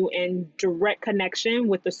puts you in direct connection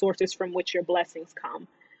with the sources from which your blessings come.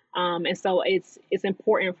 And so it's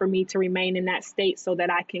important for me to remain in that state so that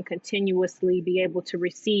I can continuously be able to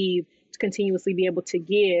receive, continuously be able to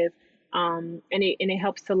give. And it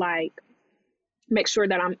helps to like make sure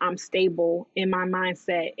that I'm stable in my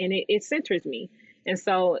mindset, and it centers me. And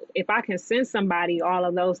so if I can send somebody all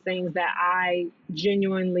of those things that I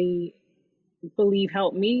genuinely believe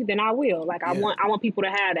help me, then I will. Like I want people to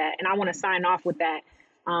have that, and I want to sign off with that.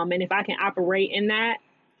 And if I can operate in that,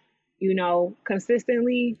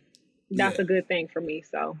 consistently, that's a good thing for me.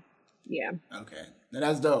 So, yeah. Okay. Now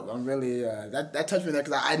that's dope. I'm really, that touched me there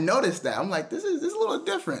because I noticed that. I'm like, this is a little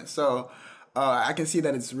different. So, I can see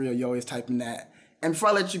that it's real. You're always typing that. And before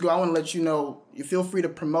I let you go, I want to let you know, you feel free to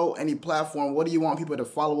promote any platform. What do you want people to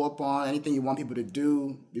follow up on? Anything you want people to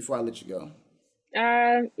do before I let you go?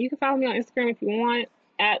 You can follow me on Instagram if you want,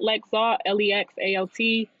 at Lexalt,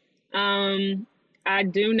 Lexalt. I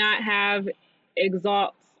do not have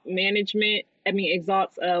Exalt's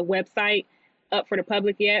website up for the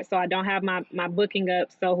public yet, so I don't have my booking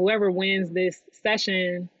up. So whoever wins this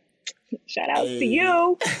session, shout out to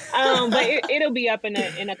you. But it'll be up in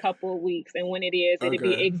a couple of weeks, and when it is, it'll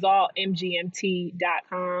be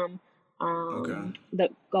exaltmgmt.com.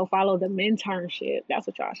 Go follow the Menternship. That's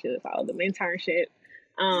what y'all should follow, the Menternship.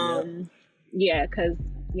 Because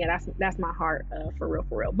that's my heart for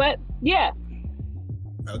real. But yeah.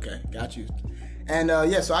 Okay, got you. And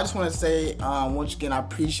so I just want to say once again, I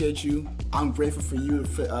appreciate you. I'm grateful for you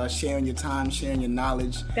for sharing your time, sharing your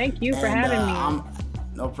knowledge. Thank you for having me.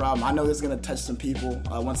 No problem. I know this is gonna touch some people.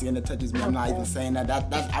 Once again, it touches me. I'm not even saying that.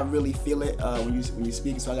 That I really feel it when you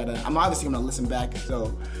speak. So I'm obviously gonna listen back.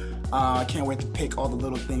 So I can't wait to pick all the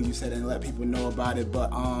little things you said and let people know about it.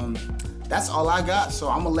 But that's all I got. So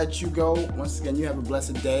I'm gonna let you go. Once again, you have a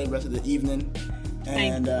blessed day, rest of the evening,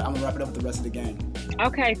 and I'm gonna wrap it up with the rest of the gang.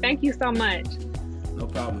 Okay. Thank you so much. No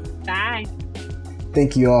problem. Bye.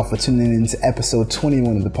 Thank you all for tuning in to episode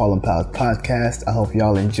 21 of the Paul and Pals podcast. I hope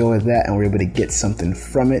y'all enjoyed that and were able to get something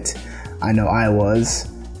from it. I know I was.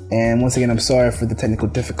 And once again, I'm sorry for the technical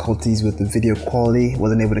difficulties with the video quality.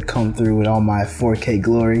 Wasn't able to come through with all my 4K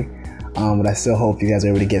glory. But I still hope you guys are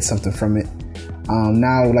able to get something from it.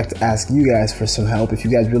 Now I would like to ask you guys for some help. If you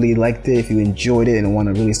guys really liked it, if you enjoyed it and want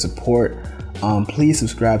to really support, please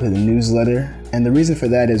subscribe to the newsletter. And the reason for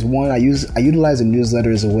that is, one, I utilize a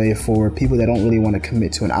newsletter as a way for people that don't really want to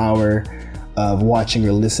commit to an hour of watching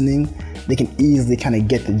or listening. They can easily kind of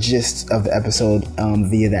get the gist of the episode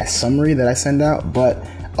via that summary that I send out, but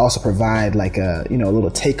also provide like a little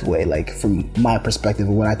takeaway, like from my perspective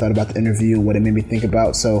of what I thought about the interview, what it made me think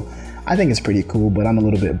about. So I think it's pretty cool, but I'm a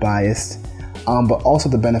little bit biased. But also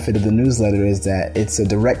the benefit of the newsletter is that it's a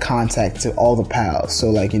direct contact to all the pals. So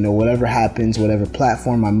like, whatever happens, whatever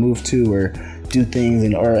platform I move to or do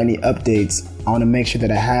things or any updates, I want to make sure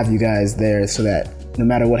that I have you guys there so that no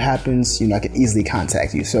matter what happens, I can easily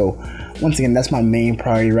contact you. So once again, that's my main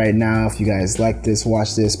priority right now. If you guys like this,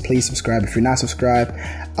 watch this, please subscribe. If you're not subscribed,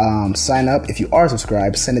 sign up. If you are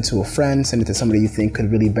subscribed, send it to a friend, send it to somebody you think could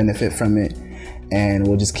really benefit from it, and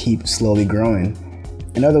we'll just keep slowly growing.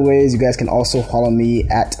 In other ways, you guys can also follow me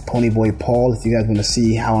at PonyboyPaul if you guys want to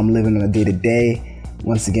see how I'm living on a day-to-day.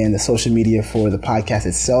 Once again, the social media for the podcast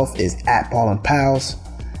itself is at Paul and Pals.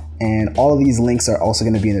 And all of these links are also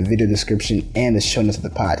going to be in the video description and the show notes of the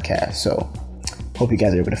podcast. So hope you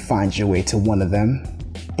guys are able to find your way to one of them.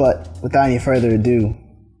 But without any further ado,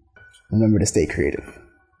 remember to stay creative.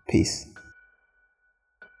 Peace.